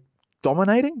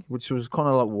dominating, which was kind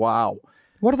of wow.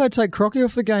 What did they take Crocky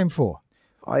off the game for?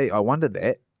 I wondered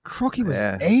that. Crocky was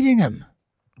eating him.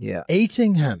 Yeah.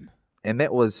 Eating him. And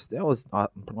that was.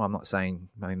 I'm not saying.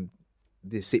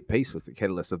 Their set piece was the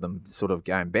catalyst of them sort of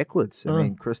going backwards. I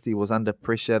mean, Christie was under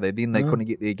pressure. They couldn't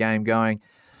get their game going.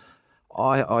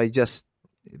 There's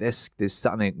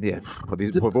something. Yeah,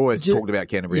 we've always talked about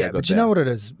Canterbury. Yeah, but you know what it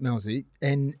is, Millsy,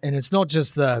 and it's not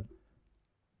just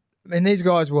these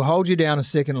guys will hold you down a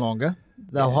second longer.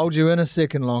 They'll hold you in a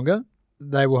second longer.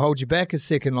 They will hold you back a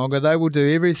second longer. They will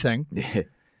do everything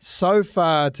so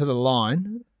far to the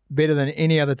line better than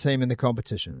any other team in the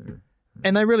competition.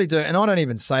 And they really do. And I don't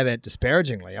even say that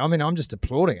disparagingly. I mean, I'm just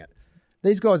applauding it.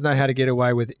 These guys know how to get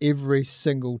away with every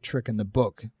single trick in the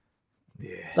book.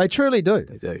 Yeah. They truly do.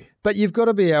 They do. But you've got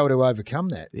to be able to overcome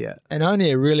that. Yeah. And only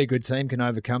a really good team can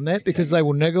overcome that because they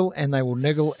will niggle and they will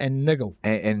niggle and niggle.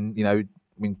 And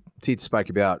when Ted spoke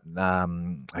about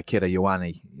Akira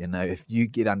Ioane, if you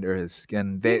get under his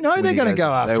skin, that's they're going to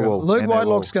go after him. Luke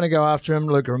Whitelock's going to go after him.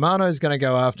 Luke Romano's going to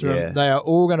go after him. They are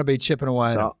all going to be chipping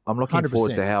away at him. I'm looking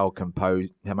forward to how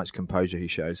much composure he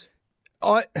shows.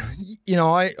 I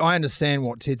understand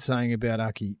what Ted's saying about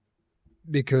Aki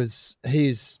because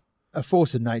he's a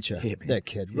force of nature, that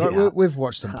kid. Right? Yeah. We've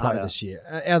watched him play this year.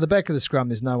 Out of the back of the scrum,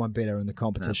 there's no one better in the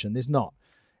competition. No. There's not.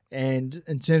 And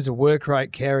in terms of work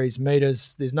rate, carries,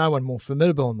 metres, there's no one more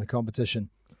formidable in the competition.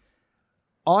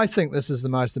 I think this is the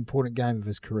most important game of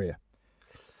his career.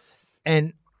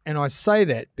 And I say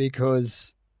that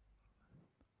because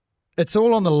it's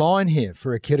all on the line here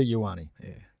for Akira Ioane. Yeah.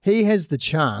 He has the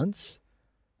chance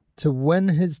to win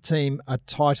his team a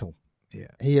title. Yeah.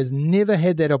 He has never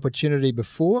had that opportunity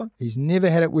before. He's never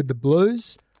had it with the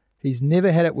Blues. He's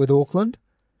never had it with Auckland.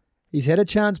 He's had a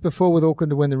chance before with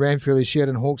Auckland to win the Ranfurly Shield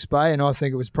in Hawke's Bay, and I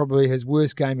think it was probably his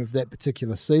worst game of that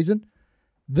particular season.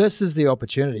 This is the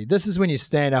opportunity. This is when you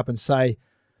stand up and say,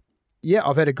 yeah,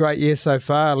 I've had a great year so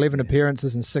far, 11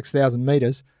 appearances and 6,000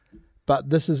 metres, but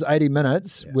this is 80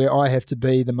 minutes where I have to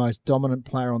be the most dominant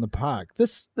player on the park.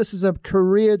 This is a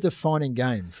career-defining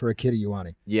game for Akira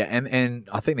Ioane. Yeah, and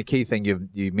I think the key thing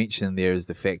you mentioned there is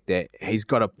the fact that he's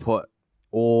got to put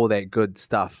all that good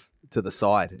stuff to the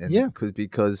side,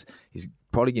 because he's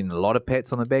probably getting a lot of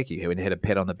pats on the back. He had a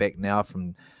pat on the back now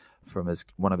from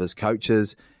one of his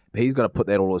coaches. But he's got to put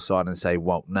that all aside and say,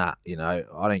 well, I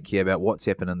don't care about what's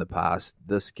happened in the past.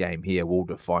 This game here will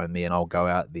define me, and I'll go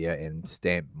out there and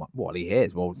stamp what he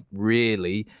has. Well,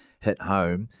 really hit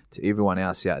home to everyone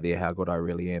else out there how good I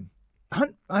really am.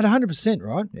 At 100%,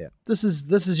 right? Yeah. This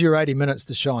is your 80 minutes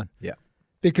to shine. Yeah.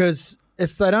 Because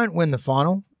if they don't win the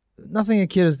final, nothing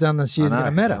Akira's done this year is going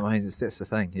to matter. I mean, that's the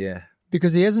thing, yeah.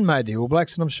 Because he hasn't made the All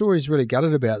Blacks, and I'm sure he's really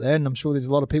gutted about that, and I'm sure there's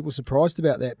a lot of people surprised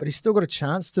about that, but he's still got a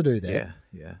chance to do that.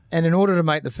 Yeah. And in order to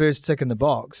make the first tick in the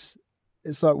box,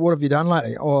 it's like, what have you done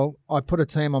lately? Oh, I put a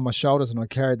team on my shoulders and I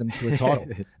carried them to a title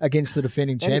against the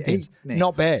defending champions.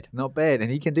 Not bad. Not bad, and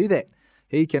he can do that.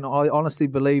 I honestly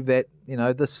believe that,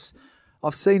 this.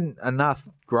 I've seen enough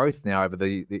growth now over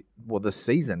this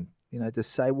season, to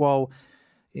say, well,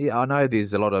 yeah, I know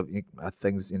there's a lot of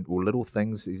things or little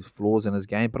things, these flaws in his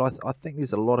game, but I think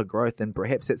there's a lot of growth, and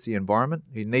perhaps that's the environment.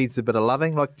 He needs a bit of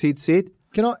loving, like Ted said.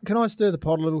 Can I stir the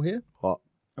pot a little here? What?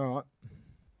 All right.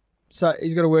 So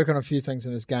he's got to work on a few things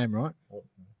in his game, right?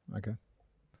 Okay.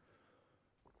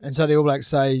 And so the All Blacks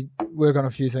say, work on a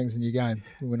few things in your game.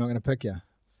 We're not going to pick you.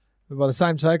 But by the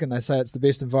same token, they say it's the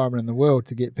best environment in the world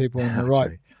to get people in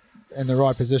the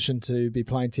right position to be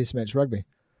playing Test match rugby.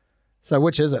 So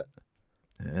which is it?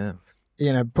 Yeah.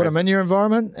 put him in your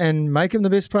environment and make him the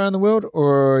best player in the world,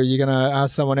 or are you going to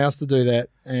ask someone else to do that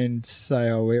and say,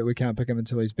 oh, we can't pick him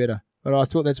until he's better? But I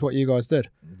thought that's what you guys did.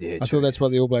 Yeah, I thought that's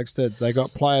what the All Blacks did. They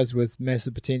got players with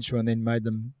massive potential and then made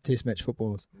them test match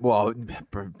footballers. Well,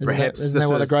 perhaps isn't that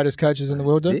what the greatest coaches in the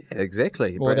world do? Yeah,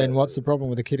 exactly. Well, then what's the problem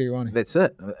with the Kiriwani? That's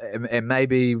it. And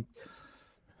maybe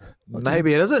it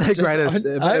isn't the greatest.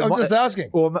 I'm just asking.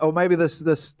 Or maybe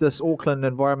this Auckland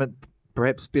environment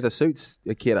perhaps better suits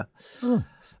Akira. Oh.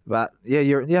 But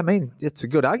I mean, it's a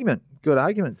good argument. Good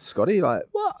argument, Scotty. Like,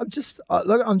 well, I'm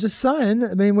just saying.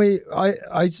 I mean,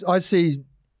 I see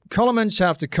column inch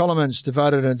after column inch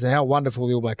devoted into how wonderful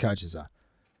the All Black coaches are.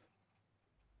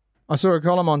 I saw a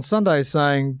column on Sunday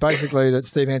saying basically that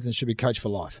Steve Hansen should be coach for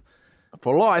life.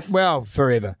 For life? Well,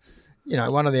 forever.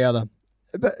 One or the other.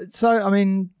 But so, I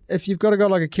mean, if you've got a guy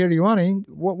like a Kiriwani,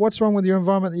 what's wrong with your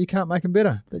environment that you can't make him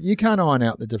better? That you can't iron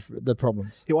out the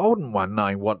problems? Yeah, I wouldn't want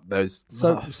knowing what those.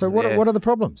 What are the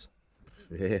problems?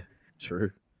 Yeah,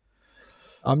 true.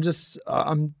 It's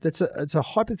a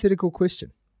hypothetical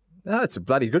question. No, it's a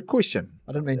bloody good question.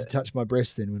 I didn't mean to touch my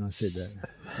breast then when I said that.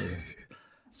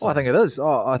 Yeah. I think it is.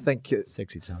 I think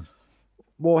sexy time.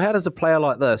 Well, how does a player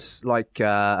like this, like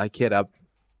Akira,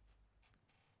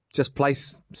 just play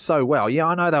so well? Yeah,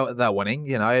 I know they're winning.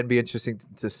 It'd be interesting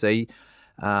to see,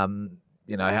 how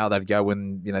they'd go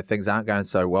when things aren't going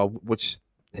so well, which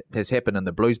has happened in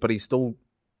the Blues. But he's still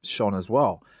shone as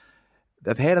well.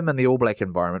 They've had him in the All Black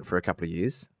environment for a couple of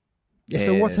years. Yeah.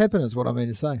 So what's happened is what I mean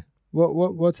to say.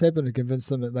 What's happened to convince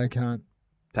them that they can't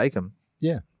take him?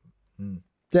 Yeah.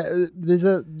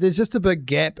 There's just a big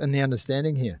gap in the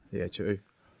understanding here. Yeah, true.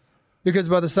 Because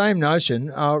by the same notion,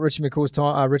 Richie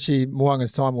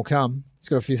Mo'unga's time will come. He's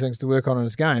got a few things to work on in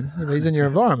his game. He's in your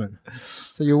environment,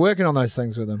 so you're working on those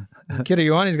things with him.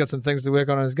 Kiriwani's got some things to work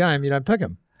on in his game. You don't pick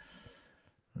him.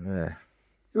 Yeah.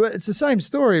 Well, it's the same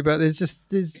story, but there's just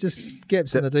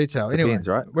gaps in the detail. Depends,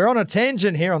 anyway, right? We're on a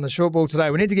tangent here on the short ball today.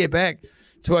 We need to get back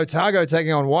to Otago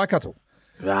taking on Waikato.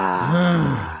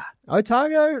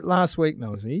 Otago last week,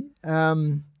 Millsy.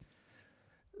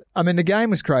 I mean, the game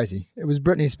was crazy. It was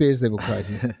Britney Spears level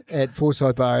crazy at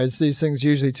Forsyth Bar, as these things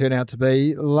usually turn out to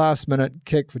be. Last minute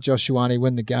kick for Josh Ioane,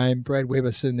 win the game. Brad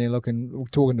Weber sitting there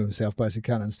talking to himself, basically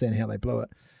can't understand how they blew it.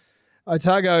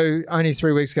 Otago only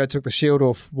 3 weeks ago took the shield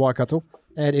off Waikato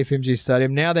at FMG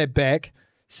Stadium. Now they're back.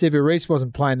 Sevu Reece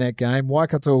wasn't playing that game.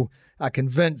 Waikato are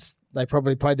convinced they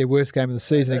probably played their worst game of the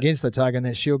season against Otago in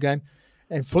that shield game.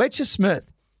 And Fletcher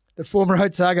Smith, the former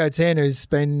Otago 10 who's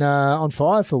been on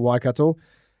fire for Waikato,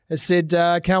 has said,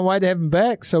 can't wait to have him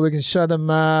back so we can show them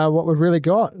what we've really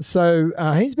got. So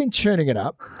he's been churning it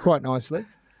up quite nicely.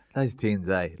 Those 10s,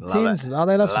 eh?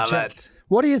 They love some chat.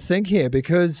 What do you think here?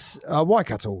 Because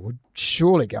Waikato would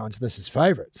surely go into this as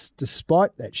favourites,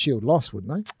 despite that shield loss,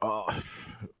 wouldn't they?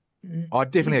 I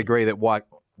definitely agree that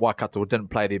Waikato didn't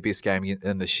play their best game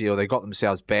in the shield. They got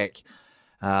themselves back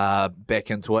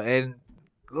into it. And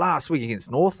last week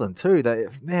against Northland too, they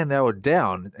were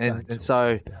down. And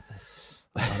so...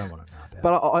 I don't want to know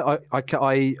about it.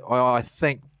 But I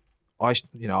think,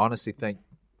 honestly think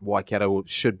Waikato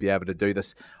should be able to do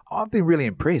this. I've been really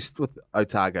impressed with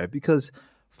Otago because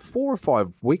 4 or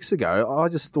 5 weeks ago, I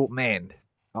just thought, man,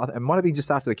 it might have been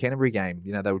just after the Canterbury game.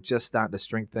 They were just starting to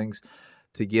string things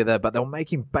together, but they were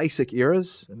making basic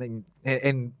errors. I mean,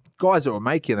 and guys that were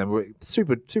making them were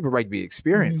super rugby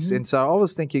experienced. Mm-hmm. And so I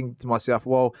was thinking to myself,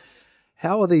 well,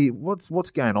 how are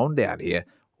what's going on down here?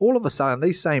 All of a sudden,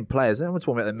 these same players, and we're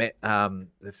talking about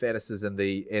the Fattises and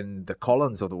the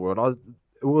Collins of the world.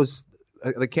 It was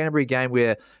the Canterbury game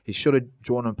where he should have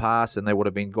drawn and passed, and they would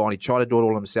have been gone. He tried to do it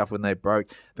all himself when they broke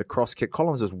the cross kick.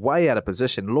 Collins was way out of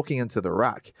position, looking into the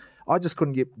ruck. I just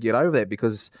couldn't get over that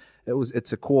because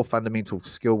it's a core fundamental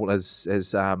skill as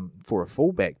for a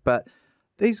fullback. But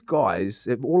these guys,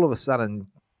 all of a sudden,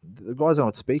 the guys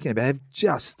I'm speaking about have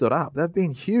just stood up. They've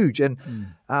been huge, and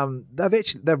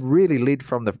they've really led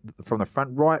from the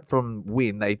front, right from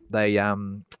when they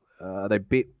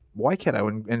beat Waikato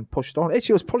and pushed on.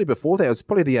 Actually, it was probably before that. It was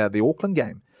probably the Auckland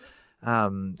game.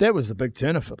 That was the big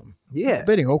turner for them. Yeah,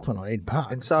 beating Auckland on Eden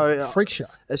Park. And so freak show.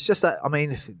 It's just that. I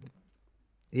mean,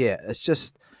 yeah, it's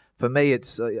just for me.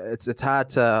 It's hard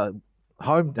to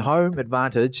home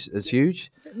advantage is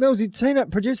huge.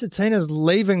 Millsy, producer Tina's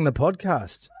leaving the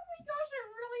podcast.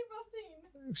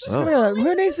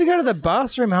 Who needs to go to the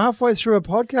bathroom halfway through a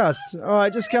podcast? All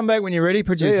right, just come back when you're ready,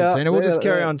 producer Tina. We'll just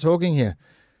carry on talking here.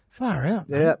 Far out.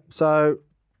 Yeah. Man. So,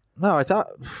 no,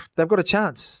 they've got a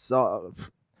chance.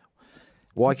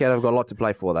 Waikato have got a lot to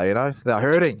play for, though. They're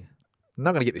hurting. They're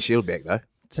not going to get the shield back, though.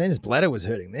 Tina's bladder was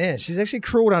hurting there. She's actually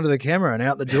crawled under the camera and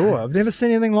out the door. I've never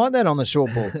seen anything like that on the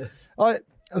short ball.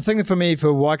 The thing for me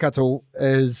for Waikato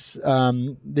is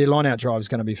their line-out drive is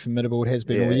going to be formidable. It has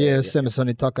been all year.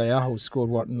 Samasoni Takayaho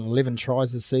scored, 11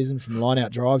 tries this season from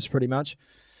line-out drives pretty much.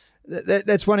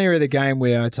 That's one area of the game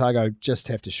where Otago just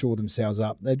have to shore themselves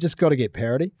up. They've just got to get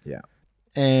parity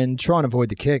and try and avoid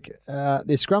the kick.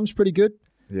 Their scrum's pretty good.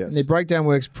 Yes. And their breakdown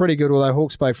work's pretty good, although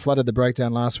Hawke's Bay flooded the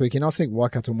breakdown last week, and I think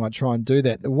Waikato might try and do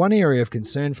that. The one area of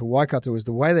concern for Waikato is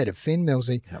the way they defend,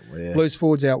 Millsy. Blues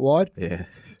forwards out wide. Yeah.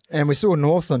 And we saw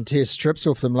Northland tear strips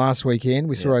off them last weekend.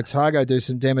 We saw Otago do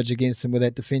some damage against them with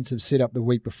that defensive setup the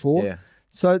week before. Yeah.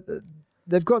 So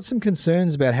they've got some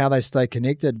concerns about how they stay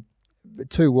connected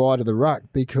too wide of the ruck,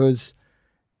 because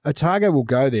Otago will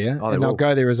go there, and they'll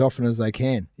go there as often as they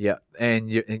can. Yeah,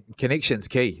 and connection's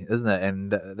key, isn't it?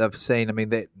 And they've seen,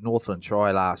 that Northland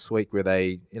try last week where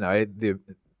they, the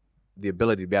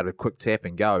ability to be able to quick tap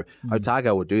and go.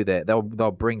 Otago will do that. They'll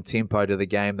bring tempo to the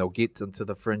game. They'll get into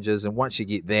the fringes, and once you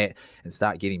get that and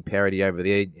start getting parity over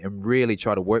there and really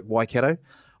try to work Waikato,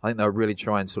 I think they'll really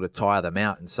try and sort of tire them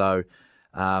out. And so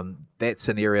that's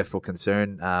an area for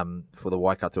concern for the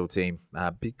Waikato team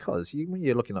because when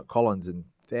you're looking at Collins and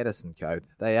Faddis and co,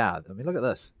 they are. Look at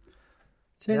this.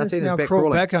 Let's now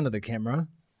crawl back under the camera.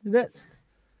 That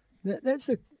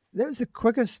was the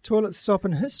quickest toilet stop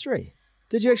in history.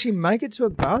 Did you actually make it to a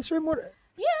bathroom? What?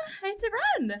 Yeah, I had to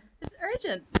run. It's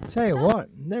urgent. Tell you what,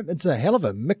 it's a hell of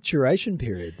a micturation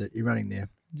period that you're running there.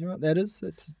 Do you know what that is?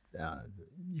 It's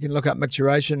you can look up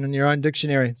micturation in your own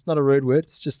dictionary. It's not a rude word.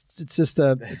 It's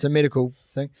a medical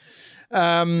thing.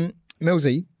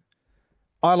 Millsy,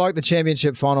 I like the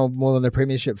championship final more than the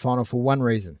premiership final for one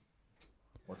reason.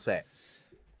 What's that?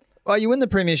 Well, you win the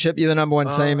premiership, you're the number one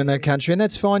team in the country, and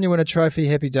that's fine. You win a trophy,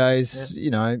 happy days.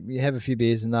 Yeah. You have a few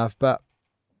beers enough, but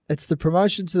it's the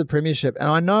promotion to the premiership. And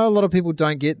I know a lot of people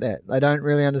don't get that. They don't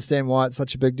really understand why it's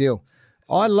such a big deal.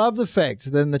 I love the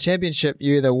fact that in the championship,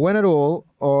 you either win it all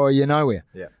or you're nowhere.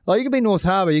 Yeah. Like you can be North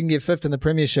Harbour, you can get fifth in the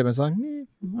premiership. And it's like,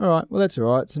 all right, well, that's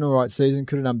all right. It's an all right season.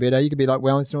 Could have done better. You could be like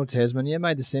Wellington or Tasman. Yeah,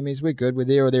 made the semis. We're good. We're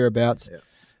there or thereabouts. Yeah.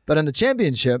 But in the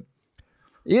championship,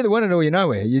 you either win it or you're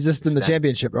nowhere. You're just in the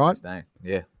championship, right?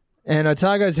 Yeah. And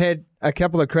Otago's had a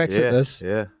couple of cracks at this.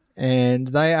 Yeah. And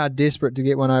they are desperate to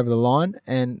get one over the line,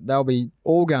 and they'll be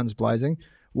all guns blazing.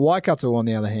 Waikato, on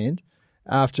the other hand,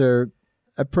 after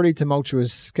a pretty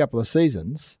tumultuous couple of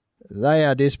seasons, they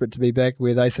are desperate to be back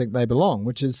where they think they belong,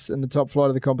 which is in the top flight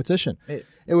of the competition. It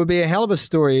would be a hell of a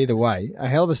story either way, a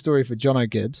hell of a story for Jono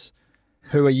Gibbs,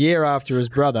 who a year after his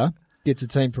brother gets a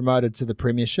team promoted to the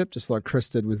premiership, just like Chris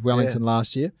did with Wellington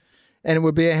last year. And it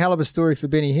would be a hell of a story for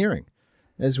Benny Herring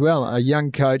as well, a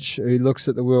young coach who looks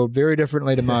at the world very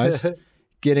differently to most,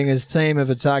 getting his team of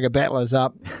Otago battlers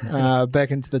up back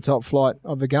into the top flight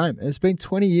of the game. It's been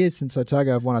 20 years since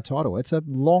Otago have won a title. It's a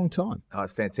long time. Oh,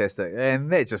 it's fantastic.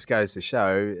 And that just goes to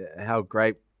show how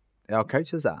great our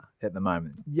coaches are at the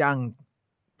moment. Young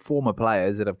former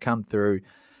players that have come through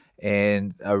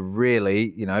and are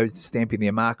really, stamping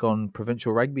their mark on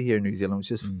provincial rugby here in New Zealand,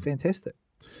 which is fantastic.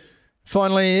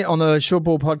 Finally, on the Short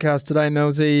Ball podcast today,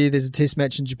 Millsy, there's a test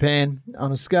match in Japan.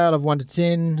 On a scale of 1 to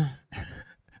 10,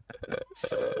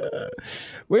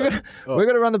 we're going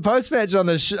to run the post match on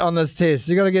this test.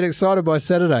 You got to get excited by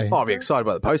Saturday. Oh, I'll be excited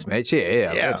by the post match.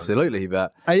 Yeah, absolutely.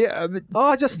 But I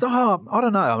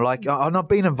don't know. I've not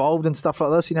been involved in stuff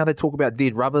like this. They talk about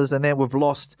dead rubbers, and then we've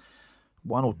lost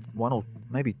one or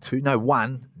maybe two. No,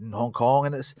 one in Hong Kong,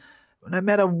 and it's no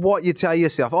matter what you tell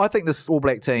yourself. I think this All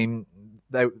Black team,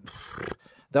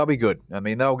 they'll be good.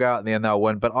 They'll go out there and they'll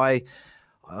win. But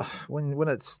when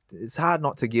it's hard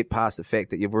not to get past the fact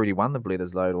that you've already won the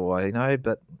Bledisloe,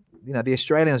 but the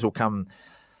Australians will come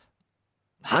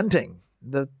hunting.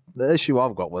 The issue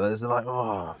I've got with it is they're like,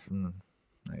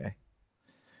 okay.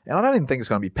 And I don't even think it's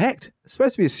going to be packed. It's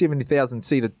supposed to be a 70,000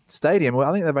 seated stadium. Well,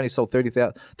 I think they've only sold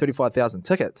 35,000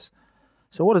 tickets.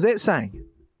 So what is that saying?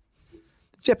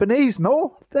 The Japanese,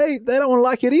 more? They don't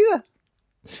like it either.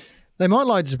 They might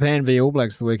like Japan v All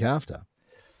Blacks the week after.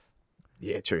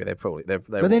 Yeah, true.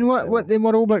 But then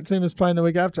what All Black team is playing the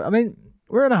week after?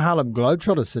 We're in a Harlem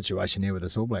Globetrotters situation here with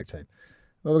this All Black team.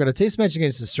 Well, we've got a test match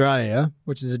against Australia,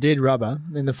 which is a dead rubber.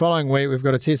 Then the following week, we've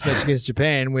got a test match against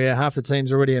Japan, where half the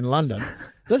team's already in London.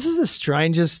 This is the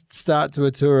strangest start to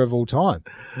a tour of all time.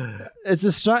 It's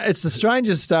the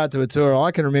strangest start to a tour I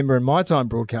can remember in my time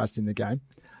broadcasting the game.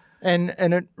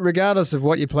 And regardless of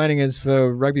what your planning is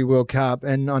for Rugby World Cup,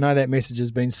 and I know that message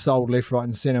has been sold left, right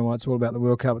and centre, well, it's all about the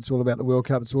World Cup, it's all about the World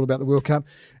Cup, it's all about the World Cup.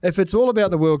 If it's all about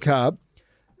the World Cup,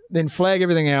 then flag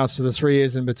everything else for the 3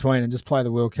 years in between and just play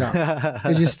the World Cup.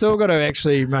 Because you've still got to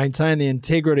actually maintain the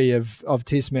integrity of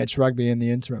Test match rugby in the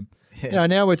interim. Yeah.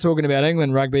 Now we're talking about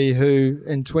England rugby, who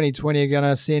in 2020 are going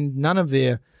to send none of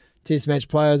their Test match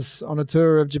players on a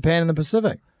tour of Japan and the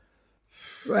Pacific.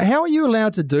 How are you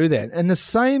allowed to do that in the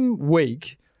same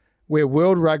week where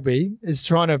World Rugby is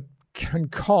trying to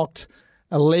concoct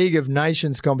a League of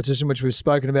Nations competition, which we've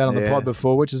spoken about on the pod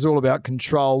before, which is all about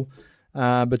control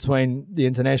between the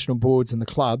international boards and the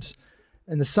clubs.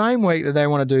 In the same week that they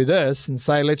want to do this and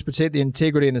say, let's protect the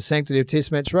integrity and the sanctity of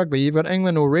Test match rugby, you've got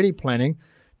England already planning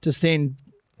to send,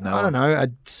 a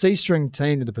C-string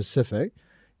team to the Pacific.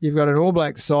 You've got an All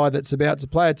Black side that's about to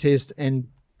play a test and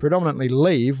predominantly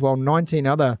leave while 19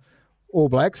 other All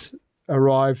Blacks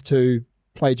arrive to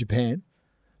play Japan.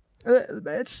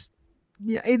 It's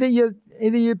either you're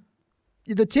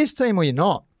the test team or you're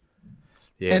not.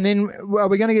 Yeah. And then are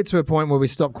we going to get to a point where we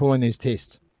stop calling these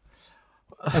tests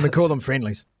and we call them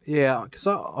friendlies? Yeah, because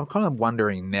I'm kind of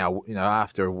wondering now,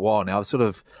 after a while now, I've sort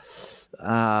of...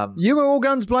 you were all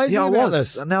guns blazing about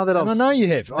this. Now that I know you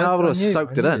have. Now that I've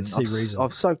soaked it in.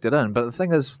 I've soaked it in. But the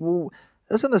thing is, well,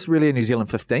 isn't this really a New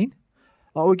Zealand 15?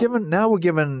 We're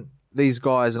given these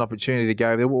guys an opportunity to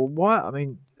go there. Well, why? I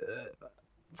mean,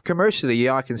 commercially,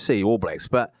 I can see All Blacks,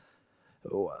 but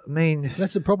I mean...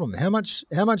 That's the problem. How much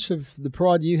of the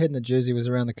pride you had in the jersey was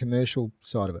around the commercial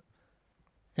side of it?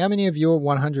 How many of your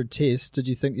 100 tests did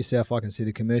you think yourself, I can see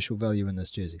the commercial value in this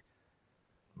jersey?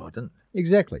 I didn't.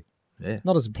 Exactly. Yeah.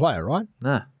 Not as a player, right?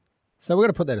 No. So we've got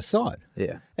to put that aside.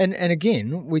 Yeah. And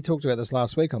again, we talked about this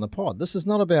last week on the pod. This is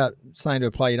not about saying to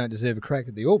a player you don't deserve a crack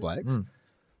at the All Blacks.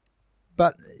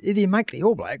 But either you make the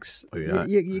All Blacks,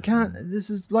 you can't. This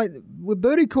is like we're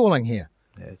booty calling here.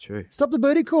 Yeah, true. Stop the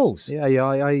booty calls.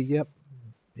 Yep.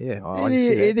 Yeah,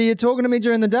 either you're talking to me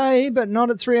during the day, but not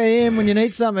at 3 a.m. when you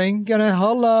need something. Gonna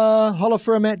holler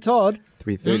for a Matt Todd.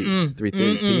 3:30. It's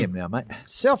 3:30 p.m. now, mate.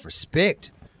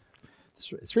 Self-respect.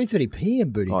 3:30 p.m.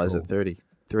 booty call. Is it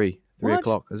 3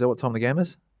 o'clock? Is that what time the game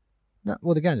is? No,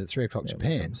 well, the game's at 3 o'clock Japan.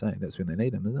 That's what I'm saying. That's when they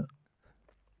need them, isn't it?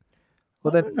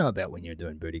 Well, I don't know about when you're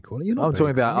doing booty calling. You're not. I'm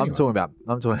talking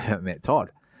about Matt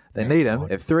Todd. They need him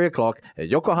at 3 o'clock at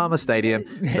Yokohama Stadium.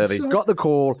 So they got the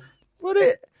call.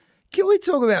 Can we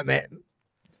talk about Matt?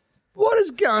 What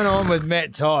is going on with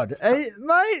Matt Todd? Hey,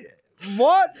 mate,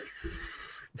 what?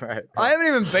 Right. I haven't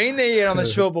even been there yet on the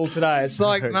short ball today. It's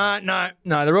like, no.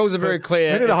 The rules are very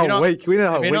clear. We need a whole week. We need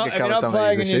a whole week to cover some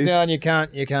of these issues. If you're not playing in New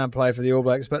Zealand, you can't play for the All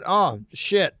Blacks. But,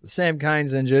 shit, Sam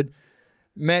Cane's injured.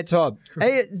 Matt Todd.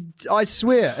 Hey, I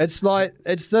swear, it's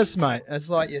this, mate. It's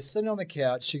like you're sitting on the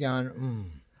couch, you're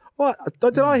going, What?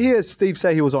 Did I hear Steve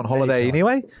say he was on holiday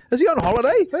anyway? Is he on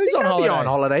holiday? Who's on holiday? Be on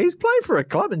holiday. He's playing for a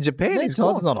club in Japan. Matt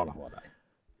Todd's not on holiday.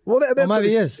 Well, that's maybe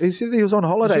he is. He said he was on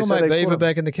holiday. Is your mate Beaver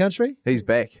back in the country? He's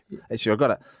back. Actually, I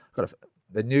got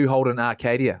the new Holden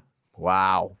Arcadia.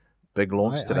 Wow. Big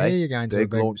launch today. I hear you're going to a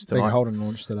big Holden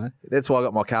launch today. That's why I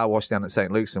got my car washed down at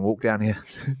St. Luke's and walked down here.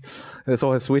 That's why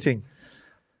I was sweating.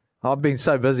 I've been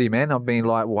so busy, man. I've been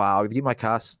like, wow, get my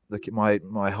car,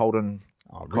 my Holden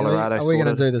Colorado. Are we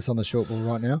going to do this on the short ball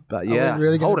right now? But yeah,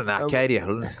 Holden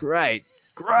Arcadia. Great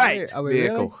vehicle.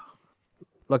 Really?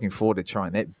 Looking forward to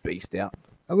trying that beast out.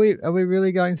 Are we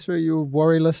really going through your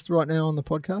worry list right now on the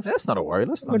podcast? That's not a worry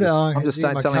list. I'm just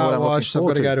telling you what I'm looking forward to. I've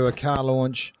got to go to a car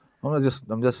launch. I'm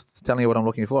just telling you what I'm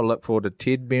looking for. I look forward to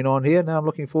Ted being on here. Now I'm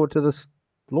looking forward to this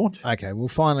launch. Okay, well,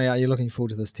 finally, are you looking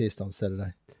forward to this test on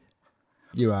Saturday?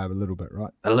 You are a little bit,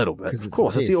 right? A little bit. Of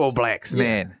course, it's the All Blacks,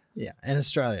 man. Yeah, and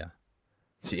Australia.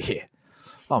 Yeah.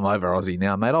 I'm over Aussie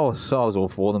now, mate. I was all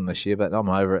for them this year, but I'm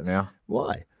over it now.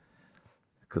 Why?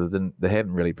 Because they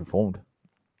haven't really performed.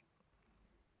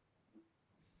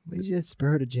 It's just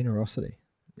spirit of generosity.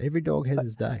 Every dog has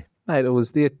his day. Mate, it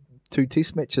was their 2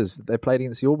 test matches they played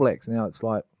against the All Blacks. Now it's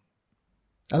like...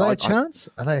 Are they a chance?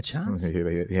 Are they a chance? Yeah,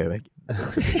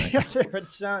 they're a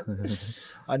chance.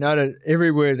 I know that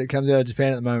every word that comes out of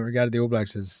Japan at the moment regarding the All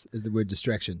Blacks is the word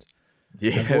distractions.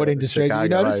 Yeah. Avoiding distractions. You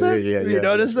notice that? Yeah, you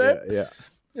notice that? Yeah.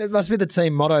 It must be the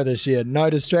team motto this year, no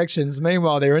distractions.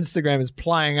 Meanwhile, their Instagram is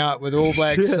playing up with All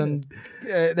Blacks and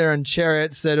they're in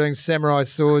chariots, they're doing samurai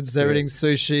swords, they're eating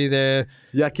sushi, they're...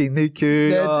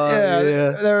 Yakiniku.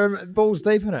 They're balls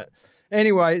deep in it.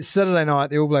 Anyway, Saturday night,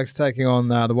 the All Blacks taking on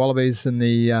the Wallabies in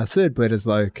the third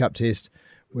Bledisloe Cup test,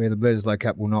 where the Bledisloe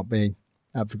Cup will not be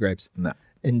up for grabs. No.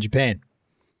 In Japan.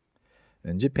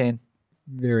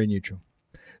 Very neutral.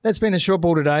 That's been the short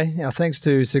ball today. Our thanks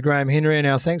to Sir Graham Henry and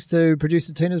our thanks to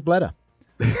producer Tina's bladder.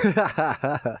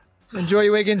 Enjoy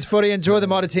your weekend's footy. Enjoy the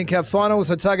Mitre 10 Cup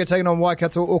finals. Otago taking on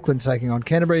Waikato, Auckland taking on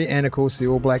Canterbury, and of course the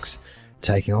All Blacks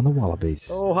taking on the Wallabies.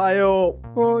 Ohio.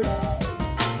 Bye.